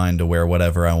totally fine to wear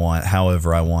whatever I want,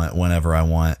 however I want, whenever I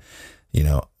want,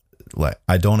 like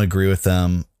I don't agree with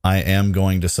them. I am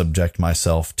going to subject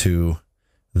myself to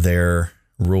their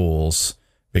rules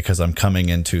because I'm coming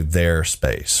into their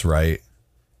space, right?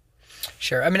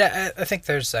 Sure. I mean, I think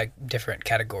there's like different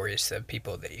categories of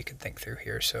people that you can think through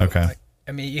here. So, okay. Like,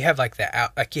 I mean, you have like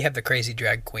you have the crazy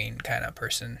drag queen kind of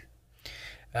person,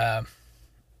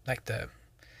 like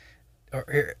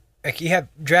you have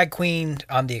drag queen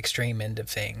on the extreme end of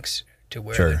things to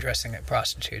where they're dressing like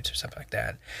prostitutes or something like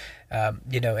that.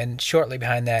 And shortly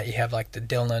behind that, you have like the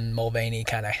Dylan Mulvaney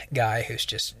kind of guy who's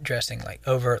just dressing like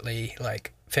overtly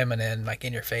like feminine, like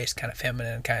in your face kind of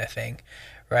feminine kind of thing,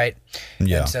 right?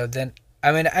 Yeah. And so then,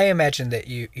 I mean, I imagine that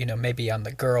maybe on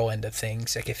the girl end of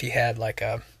things, like if you had like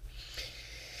a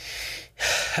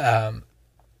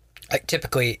like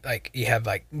typically like you have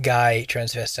like guy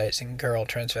transvestites and girl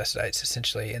transvestites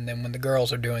essentially, and then when the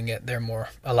girls are doing it, they're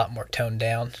a lot more toned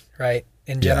down, right?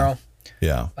 In general,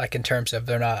 yeah. Like in terms of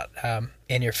they're not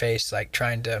in your face, like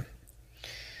trying to.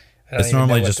 It's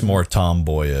normally just more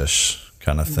tomboyish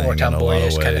kind of thing. More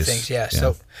tomboyish kind of things, yeah.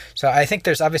 So I think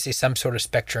there's obviously some sort of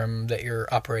spectrum that you're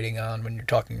operating on when you're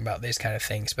talking about these kind of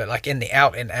things, but like in the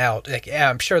out and out, like yeah,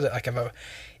 I'm sure that like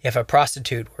if a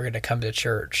prostitute were going to come to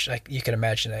church, like you can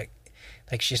imagine that,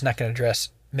 like she's not going to dress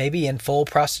maybe in full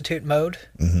prostitute mode.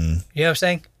 Mm-hmm. You know what I'm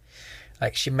saying?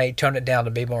 Like she may tone it down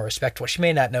to be more respectful. She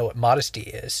may not know what modesty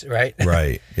is, right?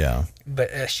 Right. Yeah.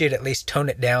 But she'd at least tone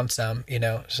it down some,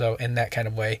 so in that kind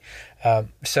of way.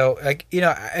 So like,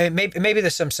 maybe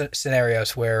there's some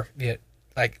scenarios where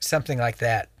like something like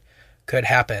that could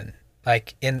happen,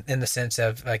 like in the sense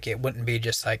of like, it wouldn't be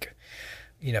just like,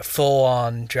 full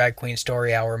on drag queen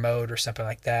story hour mode or something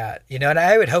like that, and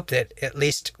I would hope that at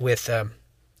least with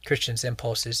Christian's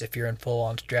impulses, if you're in full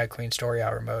on drag queen story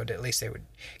hour mode, at least they would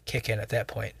kick in at that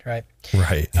point, right?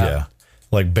 Right. Yeah.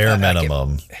 Like bare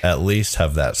minimum, at least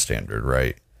have that standard,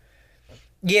 right?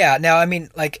 Yeah. Now, I mean,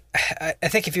 like, I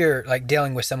think if you're like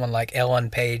dealing with someone like Ellen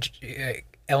Page,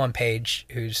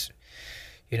 who's,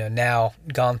 now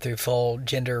gone through full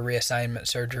gender reassignment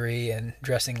surgery and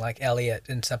dressing like Elliot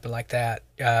and something like that,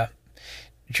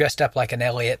 dressed up like an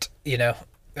Elliot,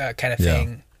 kind of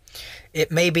thing.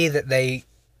 It may be that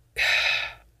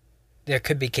there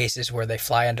could be cases where they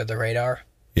fly under the radar.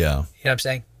 Yeah. You know what I'm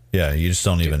saying? Yeah, you just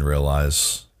don't even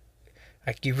realize.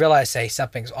 Like you realize, say,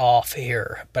 something's off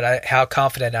here, but how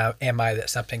confident am I that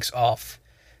something's off?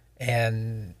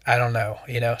 And I don't know,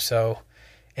 so,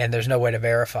 and there's no way to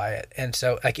verify it. And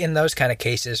so like in those kind of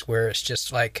cases where it's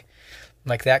just like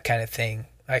that kind of thing,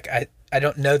 like I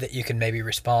don't know that you can maybe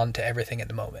respond to everything at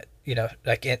the moment,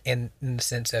 like in the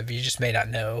sense of you just may not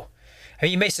know. I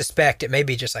mean, you may suspect, it may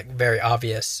be just like very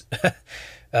obvious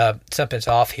something's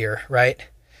off here, right?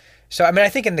 So, I mean, I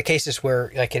think in the cases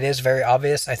where like it is very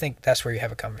obvious, I think that's where you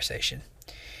have a conversation.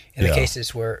 In the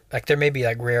cases where like there may be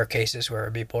like rare cases where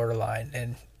it'd be borderline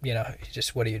and,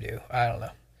 just what do you do? I don't know.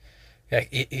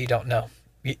 Like you don't know.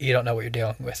 You don't know what you're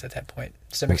dealing with at that point.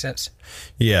 Does that make sense?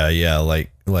 Yeah.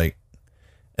 Like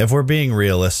if we're being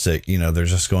realistic,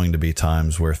 there's just going to be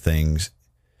times where things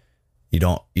you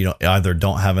don't either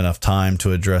don't have enough time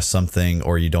to address something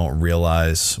or you don't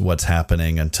realize what's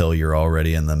happening until you're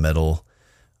already in the middle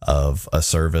of a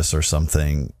service or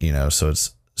something,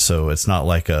 so it's not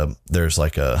like there's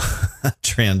like a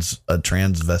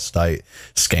transvestite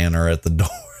scanner at the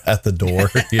door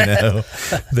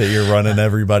that you're running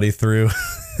everybody through.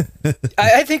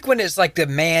 I think when it's like the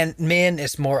men,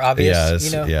 it's more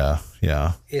obvious.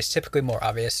 Yeah. It's typically more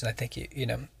obvious, and I think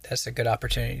that's a good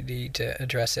opportunity to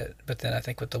address it. But then I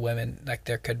think with the women, like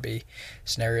there could be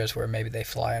scenarios where maybe they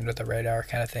fly under the radar,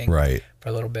 kind of thing, right, for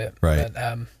a little bit, right.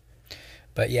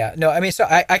 But yeah, no, I mean, so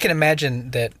I can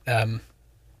imagine that.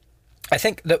 I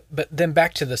think that, but then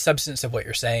back to the substance of what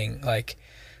you're saying, like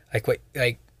I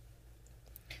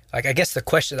guess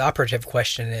the operative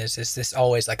question is this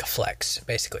always like a flex,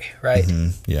 basically, right?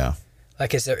 Mm-hmm. Yeah.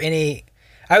 Like, is there any?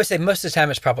 I would say most of the time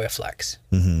it's probably a flex.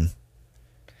 Mm-hmm.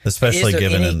 Especially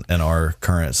given in our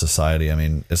current society. I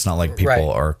mean, it's not like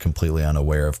people are completely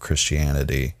unaware of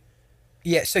Christianity.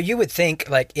 Yeah, so you would think,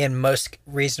 like, in most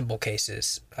reasonable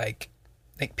cases, like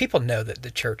people know that the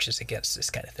church is against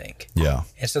this kind of thing. Yeah.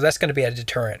 And so that's going to be a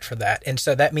deterrent for that. And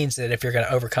so that means that if you're going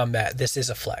to overcome that, this is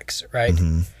a flex, right?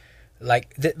 Mm-hmm.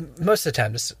 Like, most of the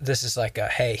time, this is like a,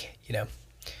 hey,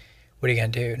 what are you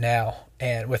going to do now?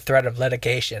 And with threat of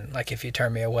litigation, like if you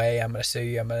turn me away, I'm going to sue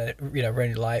you, I'm going to, ruin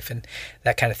your life and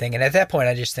that kind of thing. And at that point,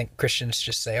 I just think Christians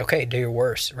just say, okay, do your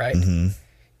worst, right? Mm-hmm.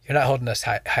 You're not holding us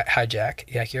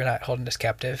hijack. Like, you're not holding us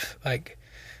captive, like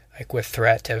with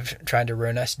threat of trying to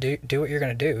ruin us. Do what you're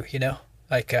going to do,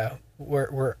 Like,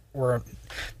 we're,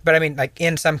 but I mean, like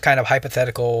in some kind of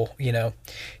hypothetical,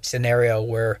 scenario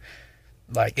where,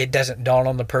 like, it doesn't dawn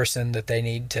on the person that they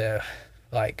need to,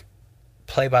 like,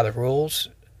 play by the rules,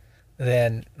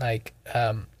 then, like,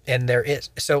 and there is,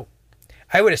 so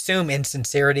I would assume in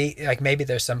sincerity, like, maybe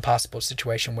there's some possible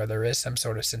situation where there is some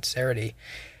sort of sincerity.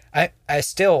 I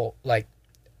still, like,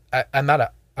 I'm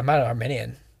not an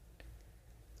Arminian.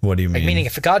 What do you mean? Like, meaning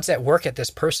if God's at work at this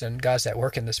person, God's at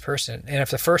work in this person. And if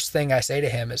the first thing I say to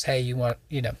him is, hey, you want,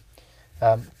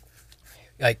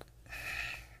 like,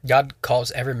 God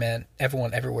calls everyone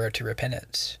everywhere to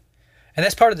repentance. And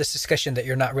that's part of this discussion that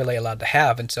you're not really allowed to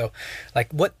have. And so,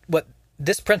 like, what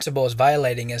this principle is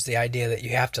violating is the idea that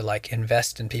you have to, like,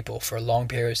 invest in people for long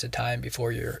periods of time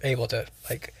before you're able to,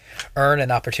 like, earn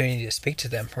an opportunity to speak to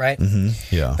them, right?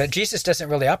 Mm-hmm. Yeah. But Jesus doesn't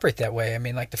really operate that way. I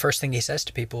mean, like, the first thing he says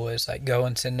to people is, like, go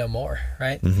and sin no more,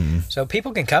 right? Mm-hmm. So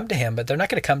people can come to him, but they're not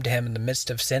going to come to him in the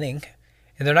midst of sinning.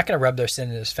 And they're not going to rub their sin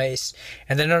in his face.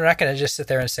 And then they're not going to just sit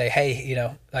there and say,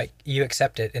 hey, like, you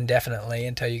accept it indefinitely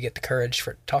until you get the courage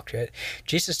to talk to it.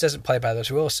 Jesus doesn't play by those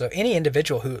rules. So any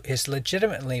individual who is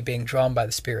legitimately being drawn by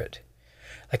the Spirit,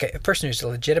 like a person who's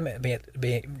legitimately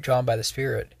being drawn by the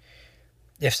Spirit,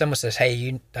 if someone says,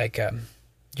 hey,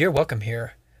 you're welcome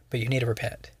here, but you need to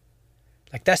repent.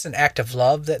 Like, that's an act of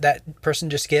love that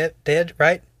person just did,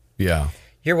 right? Yeah.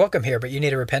 You're welcome here, but you need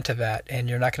to repent of that, and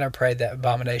you're not going to pray that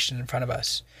abomination in front of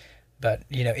us. But,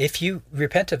 if you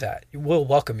repent of that, we'll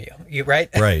welcome you. You right?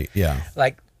 Right, yeah.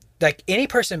 like any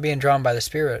person being drawn by the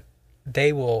Spirit,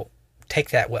 they will take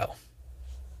that well.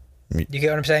 You get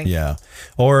what I'm saying? Yeah.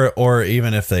 Or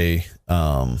even if they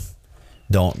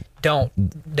don't,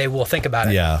 they will think about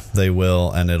it. Yeah, they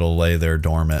will, and it'll lay there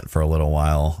dormant for a little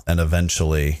while, and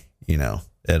eventually,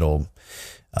 it'll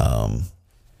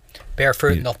bear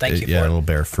fruit, and they'll thank you for it. Yeah, it'll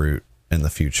bear fruit in the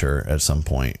future at some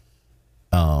point.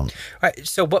 Right.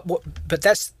 So but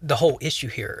that's the whole issue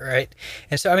here, right?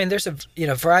 And so, I mean, there's a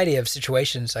variety of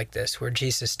situations like this where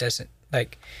Jesus doesn't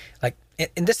like,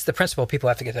 and this is the principle people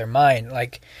have to get in their mind.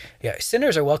 Like, yeah,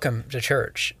 sinners are welcome to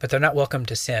church, but they're not welcome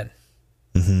to sin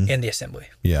in the assembly.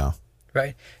 Yeah.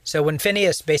 Right. So when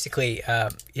Phineas basically, a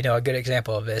good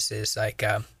example of this is like,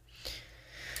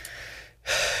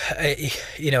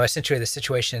 Essentially the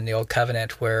situation in the old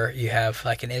covenant where you have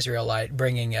like an Israelite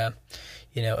bringing a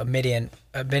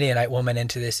Midianite woman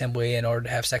into the assembly in order to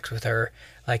have sex with her,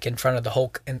 like in front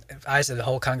of in eyes of the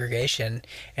whole congregation,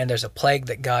 and there's a plague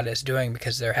that God is doing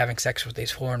because they're having sex with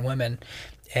these foreign women,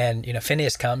 and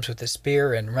Phineas comes with his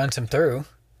spear and runs them through,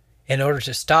 in order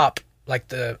to stop like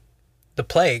the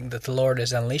plague that the Lord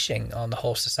is unleashing on the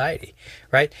whole society,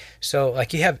 right? So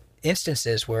like you have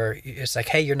instances where it's like,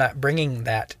 hey, you're not bringing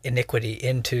that iniquity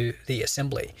into the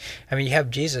assembly. I mean, you have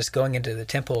Jesus going into the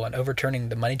temple and overturning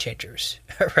the money changers,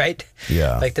 right?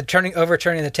 Yeah. Like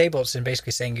overturning the tables and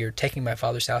basically saying you're taking my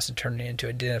father's house and turning it into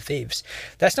a den of thieves.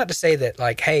 That's not to say that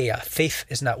like, hey, a thief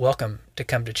is not welcome to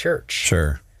come to church.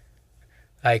 Sure.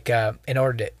 Like in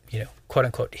order to, quote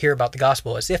unquote, hear about the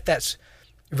gospel, as if that's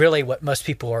really what most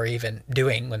people are even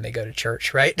doing when they go to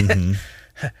church, right?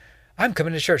 Mm-hmm. I'm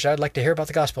coming to church. I'd like to hear about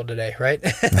the gospel today, right?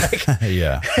 Like,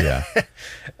 yeah.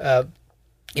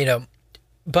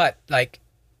 But like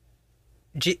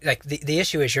the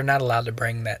issue is you're not allowed to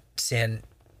bring that sin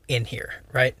in here,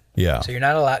 right? Yeah. So you're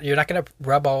not going to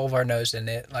rub all of our nose in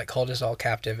it, like hold us all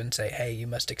captive and say, hey, you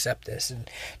must accept this and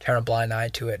turn a blind eye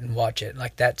to it and watch it.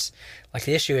 Like that's like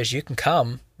the issue is you can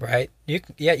come, right? You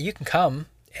can come,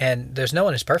 and there's no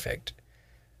one is perfect,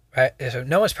 right? So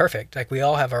no one's perfect. Like we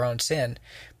all have our own sin,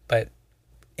 but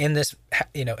in this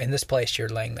place, you're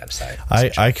laying that aside.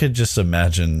 I could just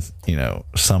imagine,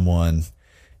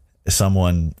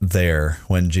 someone there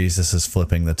when Jesus is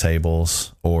flipping the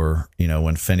tables, or,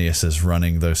 when Phineas is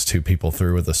running those two people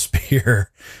through with a spear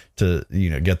to,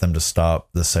 get them to stop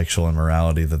the sexual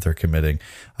immorality that they're committing.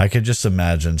 I could just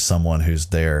imagine someone who's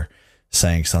there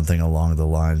saying something along the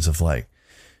lines of like,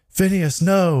 Phineas,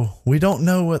 no, we don't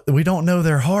know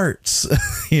their hearts,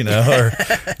 or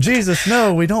Jesus,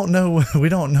 no, we don't know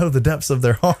the depths of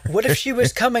their heart. What if she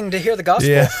was coming to hear the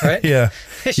gospel, right? Yeah.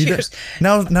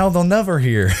 Now they'll never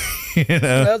hear,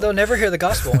 No, they'll never hear the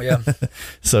gospel. Yeah.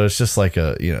 So it's just like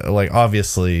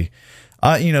obviously,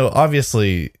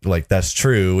 like that's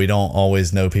true. We don't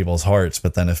always know people's hearts,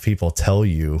 but then if people tell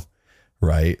you,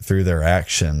 right, through their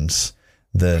actions,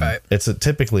 then it's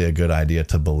typically a good idea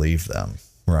to believe them.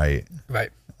 Right.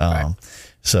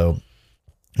 So,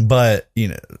 but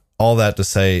all that to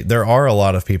say, there are a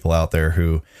lot of people out there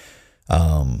who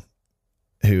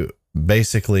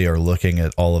basically are looking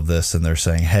at all of this and they're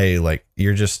saying, hey, like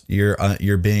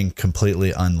you're being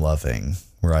completely unloving,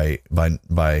 right?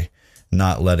 By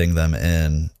not letting them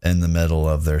in the middle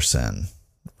of their sin.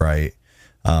 Right.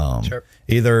 Sure.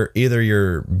 Either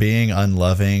you're being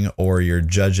unloving or you're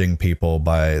judging people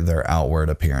by their outward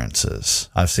appearances.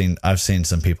 I've seen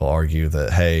some people argue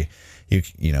that, hey,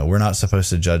 we're not supposed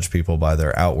to judge people by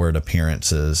their outward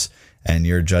appearances, and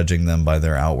you're judging them by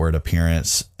their outward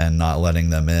appearance and not letting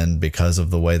them in because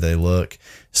of the way they look.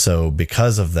 So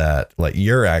because of that, like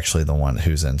you're actually the one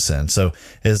who's in sin. So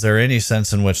is there any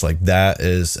sense in which like that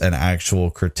is an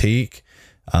actual critique?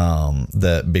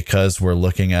 That because we're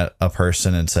looking at a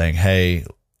person and saying, hey,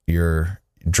 you're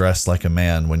dressed like a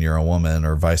man when you're a woman,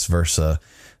 or vice versa,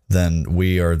 then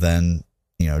we are then,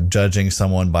 judging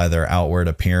someone by their outward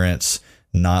appearance,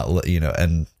 not,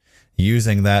 and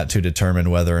using that to determine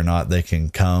whether or not they can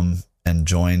come and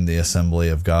join the assembly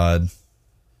of God.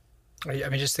 I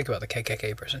mean, just think about the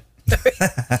KKK person.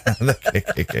 The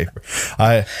KKK.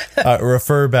 I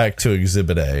refer back to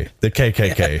Exhibit A, the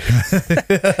KKK.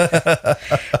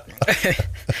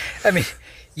 I mean,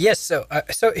 yes. So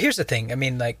here's the thing. I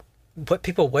mean, like what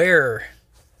people wear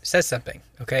says something,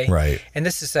 okay? Right. And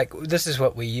this is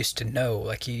what we used to know.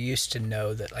 Like you used to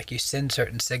know that like you send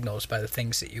certain signals by the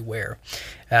things that you wear,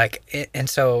 like and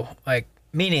so like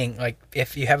meaning like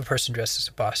if you have a person dressed as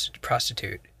a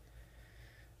prostitute,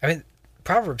 I mean,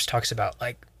 Proverbs talks about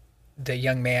like the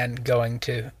young man going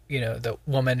to, the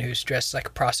woman who's dressed like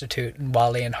a prostitute and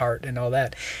wily in heart and all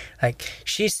that. Like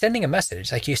she's sending a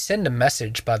message. Like you send a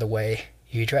message by the way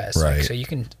you dress. Right. Like, so you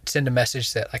can send a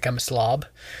message that like I'm a slob.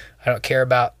 I don't care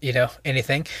about,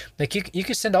 anything. Like you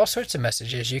can send all sorts of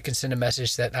messages. You can send a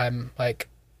message that I'm like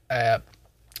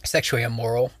sexually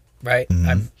immoral, right? Mm-hmm.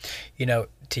 I'm,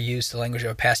 to use the language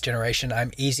of a past generation,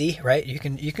 I'm easy, right? You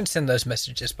can send those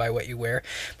messages by what you wear,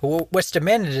 but what's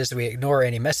demanded is that we ignore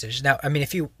any message. Now, I mean,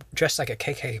 if you dress like a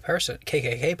KKK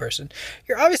person,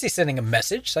 you're obviously sending a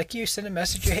message. Like you send a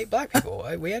message you hate black people.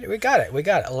 We got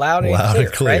it, loud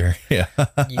and clear. Right?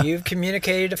 Yeah. You've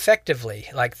communicated effectively,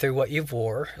 like through what you've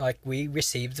wore. Like we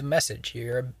received the message.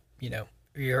 You're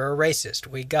you're a racist.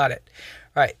 We got it.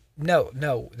 All right.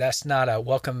 No, that's not a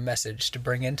welcome message to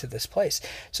bring into this place.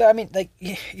 So, I mean, like,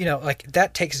 like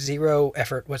that takes zero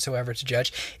effort whatsoever to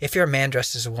judge. If you're a man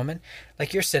dressed as a woman,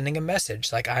 like you're sending a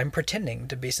message, like I'm pretending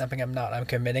to be something I'm not. I'm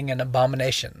committing an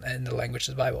abomination in the language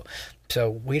of the Bible.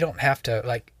 So we don't have to,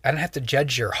 like, I don't have to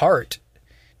judge your heart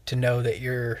to know that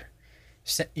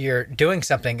you're doing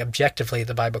something objectively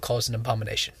the Bible calls an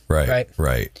abomination.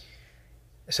 Right.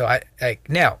 So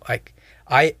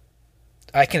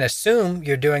I can assume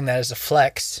you're doing that as a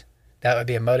flex. That would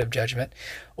be a motive judgment.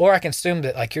 Or I can assume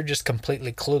that like you're just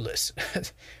completely clueless,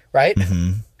 right?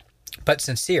 Mm-hmm. But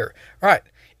sincere. All right.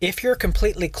 If you're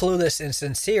completely clueless and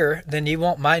sincere, then you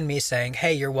won't mind me saying,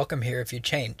 hey, you're welcome here if you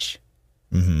change.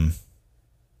 Mm-hmm.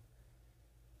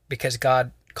 Because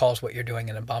God calls what you're doing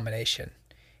an abomination.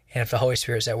 And if the Holy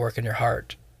Spirit is at work in your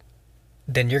heart,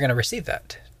 then you're going to receive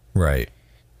that. Right.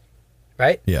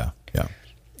 Right? Yeah.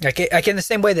 Like in the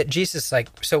same way that Jesus, like,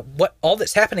 so what, all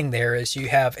that's happening there is you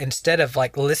have, instead of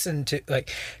like, listen to,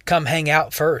 like, come hang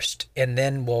out first, and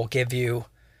then we'll give you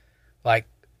like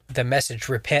the message,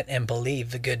 repent and believe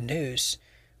the good news.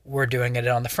 We're doing it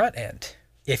on the front end.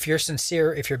 If you're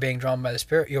sincere, if you're being drawn by the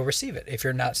Spirit, you'll receive it. If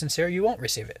you're not sincere, you won't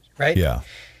receive it. Right? Yeah.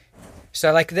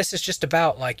 So like this is just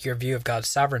about like your view of God's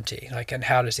sovereignty, like, and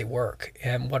how does he work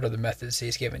and what are the methods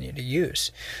he's given you to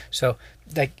use. So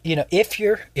like, if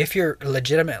you're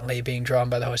legitimately being drawn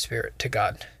by the Holy Spirit to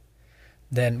God,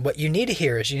 then what you need to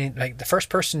hear is you need like the first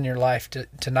person in your life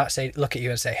to not say, look at you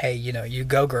and say, hey, you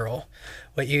go girl.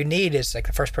 What you need is like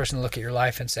the first person to look at your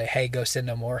life and say, hey, go sin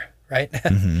no more. Right.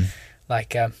 Mm-hmm.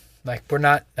 like we're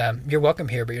not, you're welcome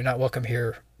here, but you're not welcome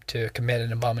here to commit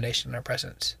an abomination in our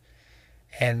presence.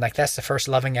 And like that's the first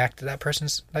loving act that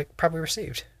person's like probably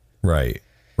received. Right.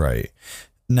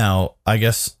 Now, I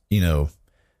guess,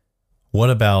 what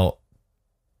about,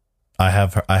 I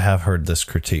have heard this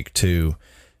critique too.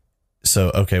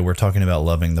 So, okay, we're talking about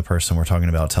loving the person. We're talking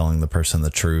about telling the person the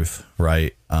truth,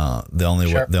 right? The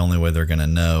only way they're going to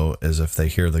know is if they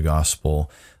hear the gospel,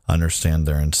 understand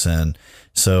they're in sin.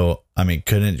 So, I mean,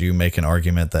 couldn't you make an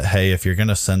argument that, hey, if you're going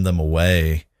to send them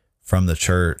away from the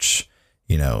church,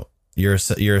 you're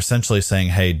essentially saying,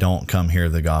 hey, don't come hear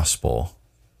the gospel,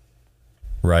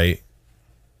 right?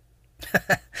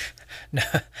 No,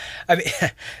 I mean,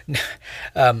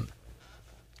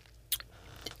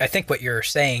 I think what you're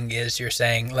saying,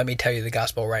 let me tell you the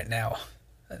gospel right now.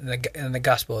 And the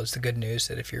gospel is the good news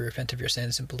that if you repent of your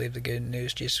sins and believe the good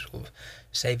news, Jesus will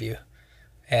save you.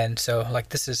 And so like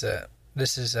this is a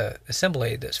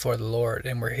assembly that's for the Lord,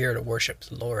 and we're here to worship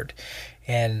the Lord.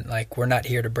 And like, we're not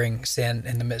here to bring sin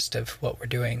in the midst of what we're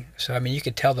doing. So, I mean, you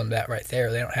could tell them that right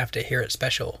there. They don't have to hear it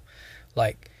special.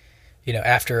 Like,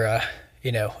 after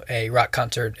a rock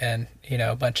concert and,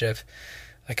 a bunch of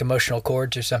like emotional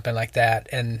chords or something like that.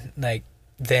 And like,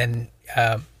 then,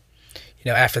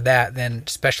 after that, then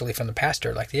especially from the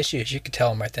pastor, like the issue is you could tell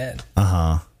them right then.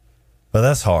 Uh-huh. But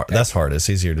that's hard. Okay. That's hard. It's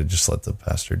easier to just let the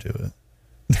pastor do it.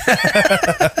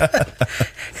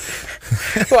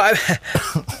 Well,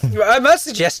 I'm not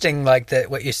suggesting like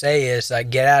that. What you say is like,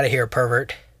 get out of here,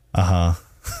 pervert. Okay.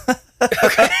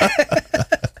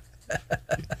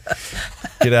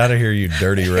 Get out of here, you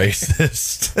dirty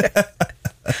racist.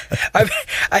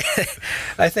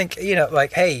 I think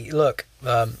like, hey, look,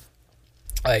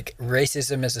 like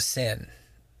racism is a sin.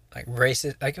 Like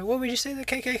like what would you say to the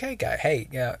KKK guy? Hey,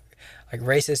 like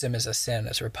racism is a sin.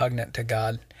 It's repugnant to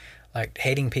God. Like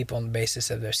hating people on the basis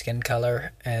of their skin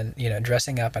color and,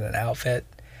 dressing up in an outfit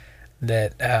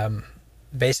that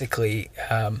basically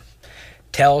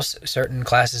tells certain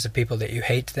classes of people that you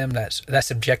hate them, that's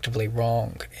objectively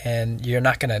wrong. And you're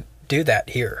not going to do that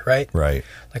here, right? Right.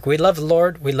 Like, we love the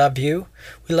Lord. We love you.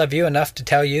 We love you enough to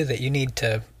tell you that you need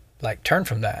to, like, turn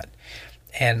from that.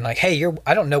 And like, hey,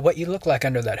 I don't know what you look like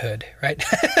under that hood, right?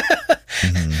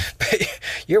 Mm-hmm. But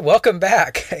you're welcome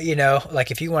back,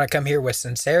 like if you want to come here with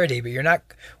sincerity, but you're not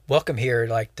welcome here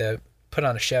like to put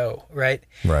on a show, right?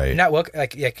 Right. You're not welcome,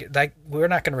 like we're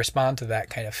not going to respond to that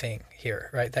kind of thing here,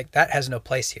 right? Like that has no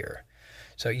place here.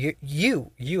 So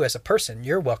you as a person,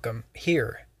 you're welcome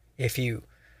here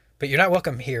but you're not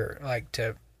welcome here like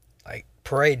to like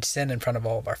parade sin in front of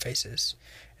all of our faces.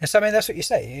 And so, I mean, that's what you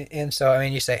say. And so, I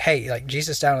mean, you say, hey, like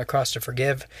Jesus died on the cross to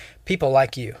forgive people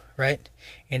like you, right?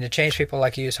 And to change people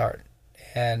like you's heart.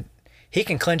 And he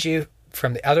can cleanse you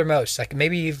from the uttermost. Like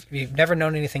maybe you've never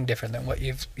known anything different than what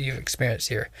you've experienced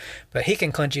here. But he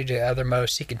can cleanse you to the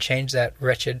uttermost. He can change that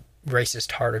wretched,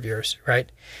 racist heart of yours,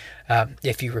 right?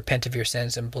 If you repent of your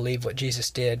sins and believe what Jesus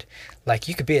did, like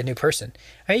you could be a new person.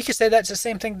 I mean, you could say that's the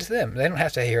same thing to them. They don't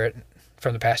have to hear it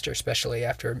from the pastor, especially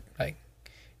after like,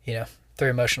 through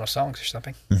emotional songs or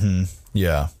something. Mm-hmm.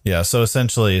 Yeah. Yeah. So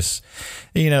essentially it's,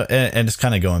 and it's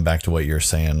kind of going back to what you're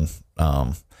saying,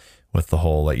 with the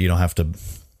whole, like, you don't have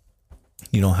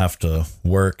to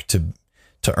work to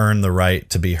earn the right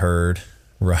to be heard.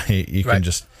 Right. You can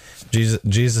just,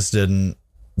 Jesus didn't,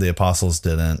 the apostles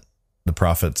didn't, the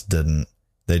prophets didn't,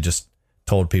 they just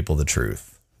told people the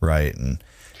truth. Right. And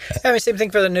I mean, same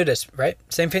thing for the nudist, right?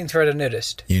 Same thing for the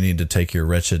nudist. You need to take your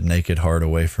wretched, naked heart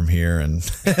away from here, and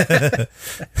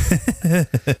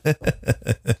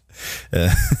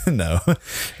no,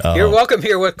 you're welcome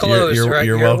here with clothes.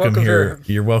 You're welcome here.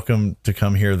 You're welcome to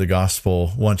come hear the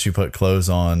gospel once you put clothes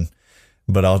on.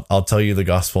 But I'll tell you the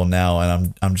gospel now,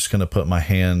 and I'm just going to put my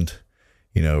hand,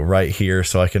 right here,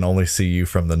 so I can only see you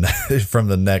from the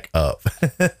neck up.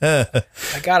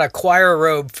 I got a choir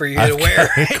robe for you to wear.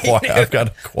 I've got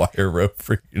a choir robe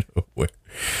for you to wear.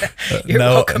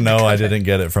 No, I didn't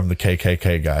get it from the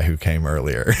KKK guy who came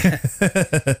earlier.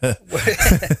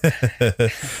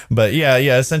 But yeah,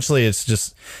 essentially it's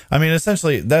just,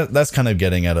 essentially that's kind of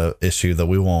getting at a issue that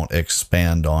we won't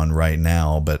expand on right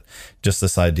now, but just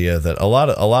this idea that a lot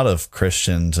of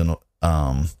Christians and,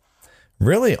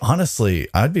 really, honestly,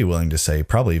 I'd be willing to say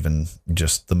probably even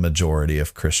just the majority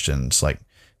of Christians, like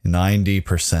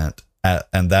 90%,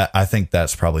 and that I think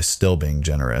that's probably still being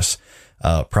generous.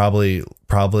 Probably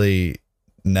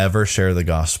never share the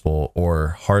gospel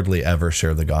or hardly ever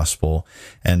share the gospel,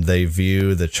 and they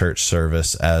view the church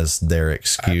service as their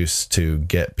excuse to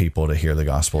get people to hear the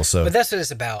gospel. So, but that's what it's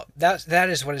about. That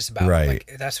is what it's about. Right.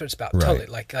 Like, that's what it's about. Right. Totally.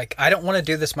 Like I don't want to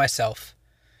do this myself.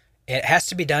 It has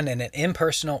to be done in an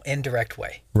impersonal, indirect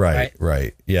way.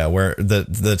 Right. Yeah, where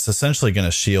that's essentially going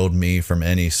to shield me from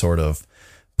any sort of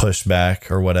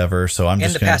pushback or whatever. So I'm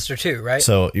just pastor too, right?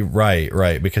 So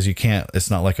right, because you can't. It's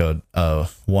not like a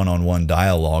one-on-one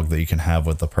dialogue that you can have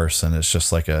with the person. It's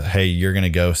just like hey, you're going to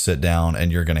go sit down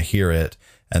and you're going to hear it,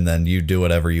 and then you do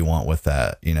whatever you want with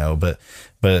that,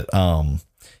 But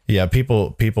yeah,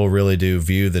 people really do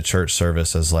view the church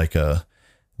service as like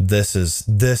this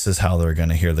is how they're going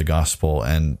to hear the gospel.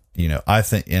 And, I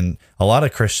think, and a lot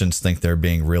of Christians think they're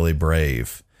being really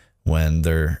brave when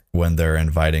they're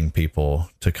inviting people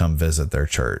to come visit their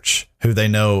church who they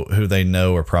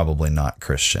know are probably not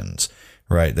Christians,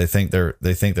 right? They think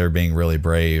they're being really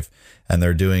brave, and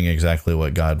they're doing exactly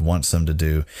what God wants them to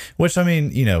do, which, I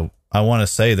want to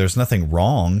say there's nothing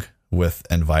wrong with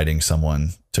inviting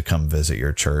someone to come visit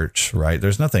your church, right?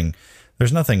 There's nothing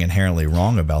inherently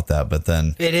wrong about that, but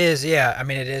then it is, yeah.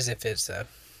 It is if it's a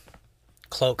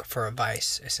cloak for a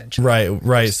vice, essentially.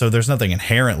 Right. So there's nothing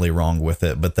inherently wrong with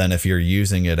it, but then if you're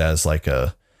using it as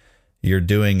you're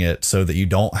doing it so that you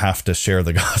don't have to share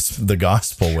the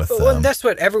gospel with them. Well, that's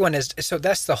what everyone is. So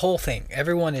that's the whole thing.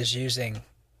 Everyone is using,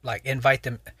 invite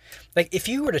them. If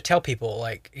you were to tell people,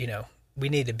 we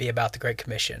need to be about the Great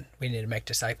Commission, we need to make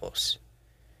disciples,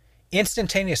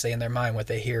 instantaneously in their mind, what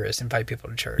they hear is invite people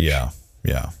to church. Yeah.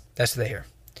 That's what they hear.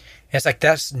 And it's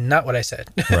that's not what I said.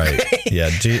 Right. Yeah.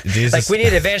 Jesus. We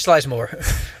need to evangelize more.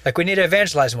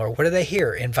 What do they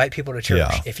hear? Invite people to church.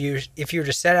 Yeah. If you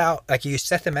just set out, you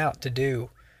set them out to do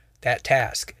that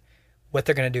task, what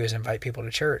they're going to do is invite people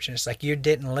to church. And it's you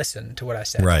didn't listen to what I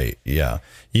said. Right. Yeah.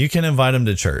 You can invite them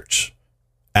to church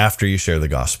after you share the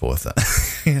gospel with them.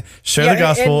 Share the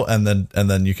gospel, and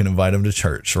then you can invite them to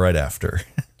church right after.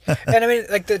 And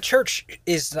the church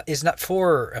is not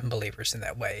for unbelievers in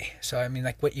that way. So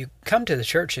what you come to the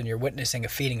church and you're witnessing a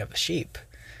feeding of a sheep.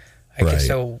 Right.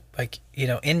 So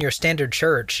in your standard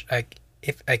church,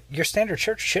 if your standard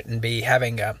church shouldn't be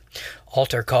having a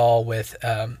altar call with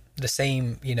the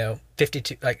same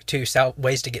 52 two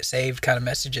ways to get saved kind of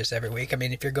messages every week.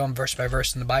 If you're going verse by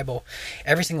verse in the Bible,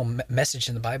 every single message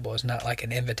in the Bible is not like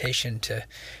an invitation to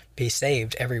be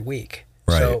saved every week.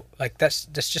 Right. So that's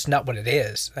just not what it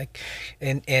is.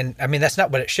 And that's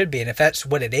not what it should be. And if that's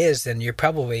what it is, then you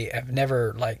probably have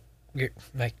never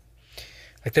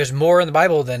there's more in the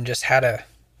Bible than just how to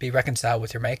be reconciled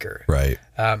with your maker. Right.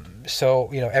 So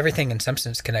everything in some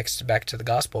sense connects back to the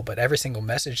gospel, but every single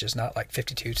message is not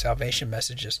 52 salvation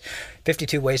messages,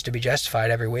 52 ways to be justified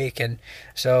every week. And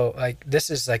so this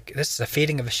is a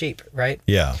feeding of a sheep, right?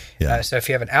 Yeah. So if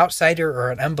you have an outsider or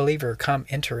an unbeliever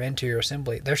enter into your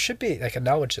assembly, there should be a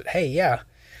knowledge that, hey, yeah,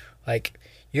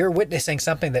 you're witnessing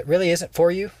something that really isn't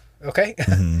for you. Okay.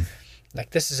 Mm-hmm.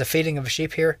 This is a feeding of a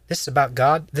sheep here. This is about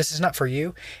God. This is not for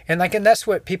you. And and that's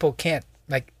what people can't,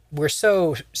 we're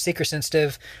so seeker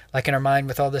sensitive, in our mind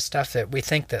with all this stuff, that we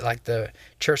think that the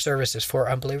church service is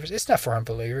for unbelievers. It's not for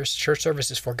unbelievers. Church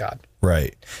service is for God.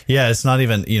 Right. Yeah. It's not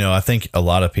even, I think a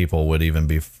lot of people would even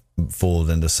be fooled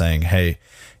into saying, hey,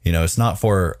 it's not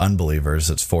for unbelievers,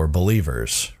 it's for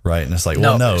believers, right? And it's like,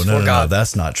 well, no,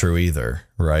 that's not true either,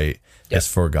 right? Yep. It's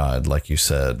for God, like you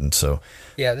said. And so,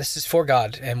 yeah, this is for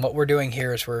God. And what we're doing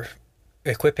here is we're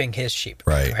equipping his sheep,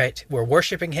 right? We're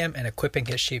worshiping him and equipping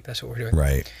his sheep. That's what we're doing.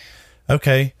 Right.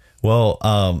 Okay.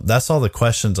 Well, that's all the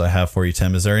questions I have for you,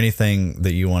 Tim. Is there anything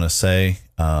that you want to say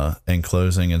in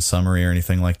closing, in summary, or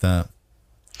anything like that?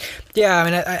 Yeah, I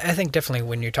mean, I think definitely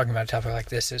when you're talking about a topic like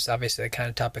this, it's obviously the kind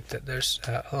of topic that there's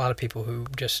a lot of people who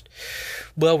just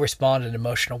will respond in an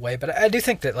emotional way. But I do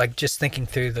think that, like, just thinking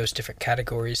through those different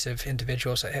categories of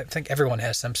individuals, I think everyone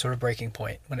has some sort of breaking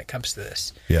point when it comes to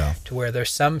this. Yeah. To where there's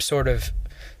some sort of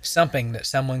something that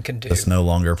someone can do that's no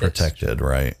longer protected,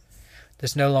 right?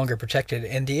 That's no longer protected.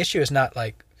 And the issue is not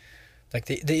like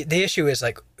the issue is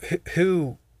like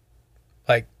who,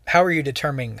 like, how are you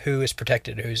determining who is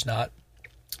protected and who's not?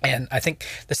 And I think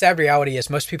the sad reality is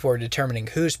most people are determining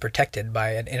who's protected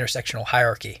by an intersectional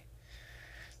hierarchy.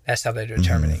 That's how they're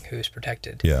determining who's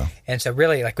protected. Yeah. And so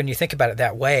really, like, when you think about it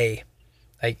that way,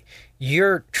 like,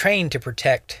 you're trained to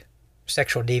protect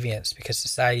sexual deviants because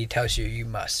society tells you you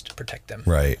must protect them.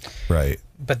 Right.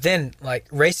 But then, like,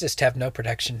 racists have no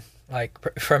protection, like,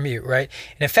 from you, right?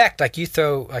 And in fact, like, you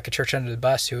throw, like, a church under the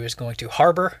bus who is going to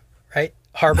harbor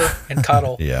and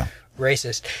coddle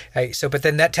racist. Right? So, but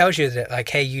then that tells you that, like,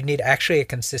 hey, you need actually a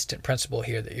consistent principle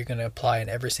here that you're going to apply in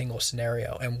every single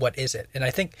scenario. And what is it? And I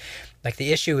think, like,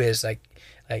 the issue is like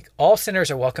all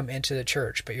sinners are welcome into the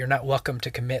church, but you're not welcome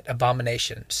to commit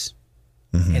abominations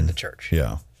in the church.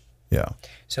 Yeah.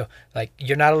 So, like,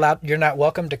 you're not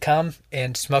welcome to come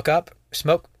and smoke,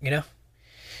 smoke your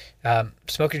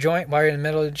joint while you're in the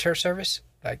middle of the church service.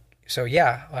 Like, so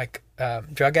yeah, like,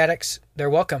 drug addicts, they're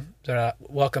welcome. They're not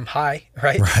welcome high,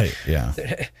 right? Right, yeah.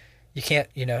 You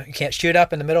can't shoot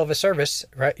up in the middle of a service,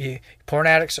 right? Porn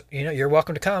addicts, you're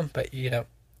welcome to come, but you're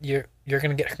going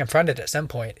to get confronted at some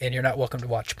point, and you're not welcome to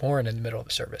watch porn in the middle of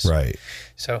a service. Right.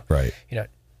 So, right.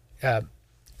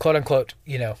 Quote unquote,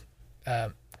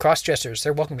 cross-dressers,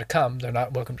 they're welcome to come. They're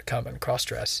not welcome to come and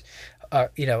cross-dress.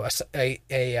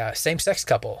 A same-sex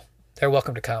couple, they're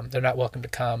welcome to come. They're not welcome to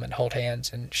come and hold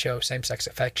hands and show same-sex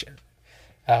affection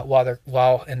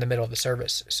while in the middle of the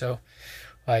service. So,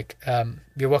 like,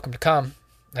 you're welcome to come,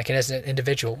 like, and as an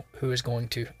individual who is going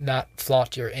to not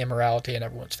flaunt your immorality in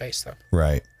everyone's face, though.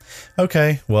 Right.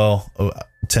 Okay. Well,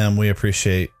 Tim, we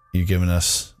appreciate you giving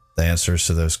us the answers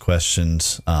to those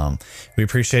questions. We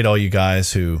appreciate all you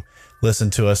guys who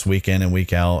listen to us week in and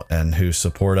week out and who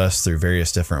support us through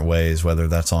various different ways, whether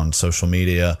that's on social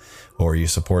media or you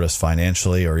support us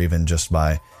financially or even just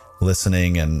by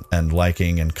listening and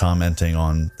liking and commenting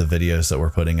on the videos that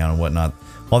we're putting out and whatnot.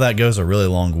 All that goes a really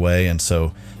long way. And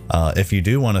so if you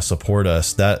do want to support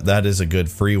us, that is a good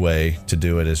free way to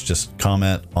do it, is just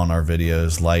comment on our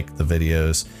videos, like the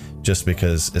videos, just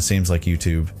because it seems like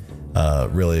YouTube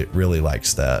really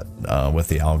likes that with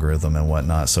the algorithm and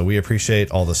whatnot. So we appreciate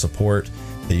all the support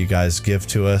that you guys give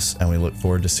to us, and we look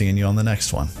forward to seeing you on the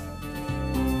next one.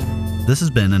 This has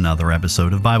been another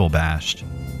episode of Bible Bashed.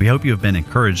 We hope you have been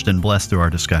encouraged and blessed through our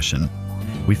discussion.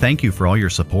 We thank you for all your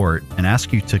support and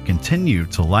ask you to continue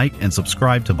to like and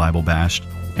subscribe to Bible Bashed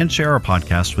and share our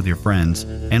podcast with your friends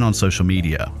and on social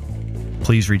media.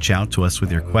 Please reach out to us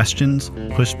with your questions,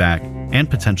 pushback, and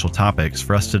potential topics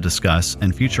for us to discuss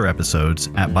in future episodes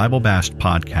at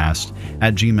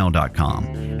BibleBashedPodcast@gmail.com,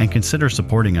 and consider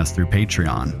supporting us through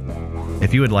Patreon.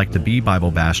 If you would like to be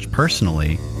Bible Bashed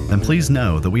personally, then please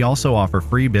know that we also offer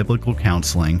free biblical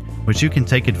counseling, which you can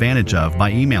take advantage of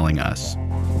by emailing us.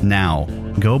 Now,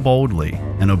 go boldly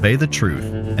and obey the truth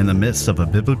in the midst of a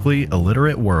biblically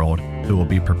illiterate world who will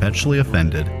be perpetually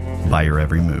offended by your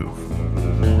every move.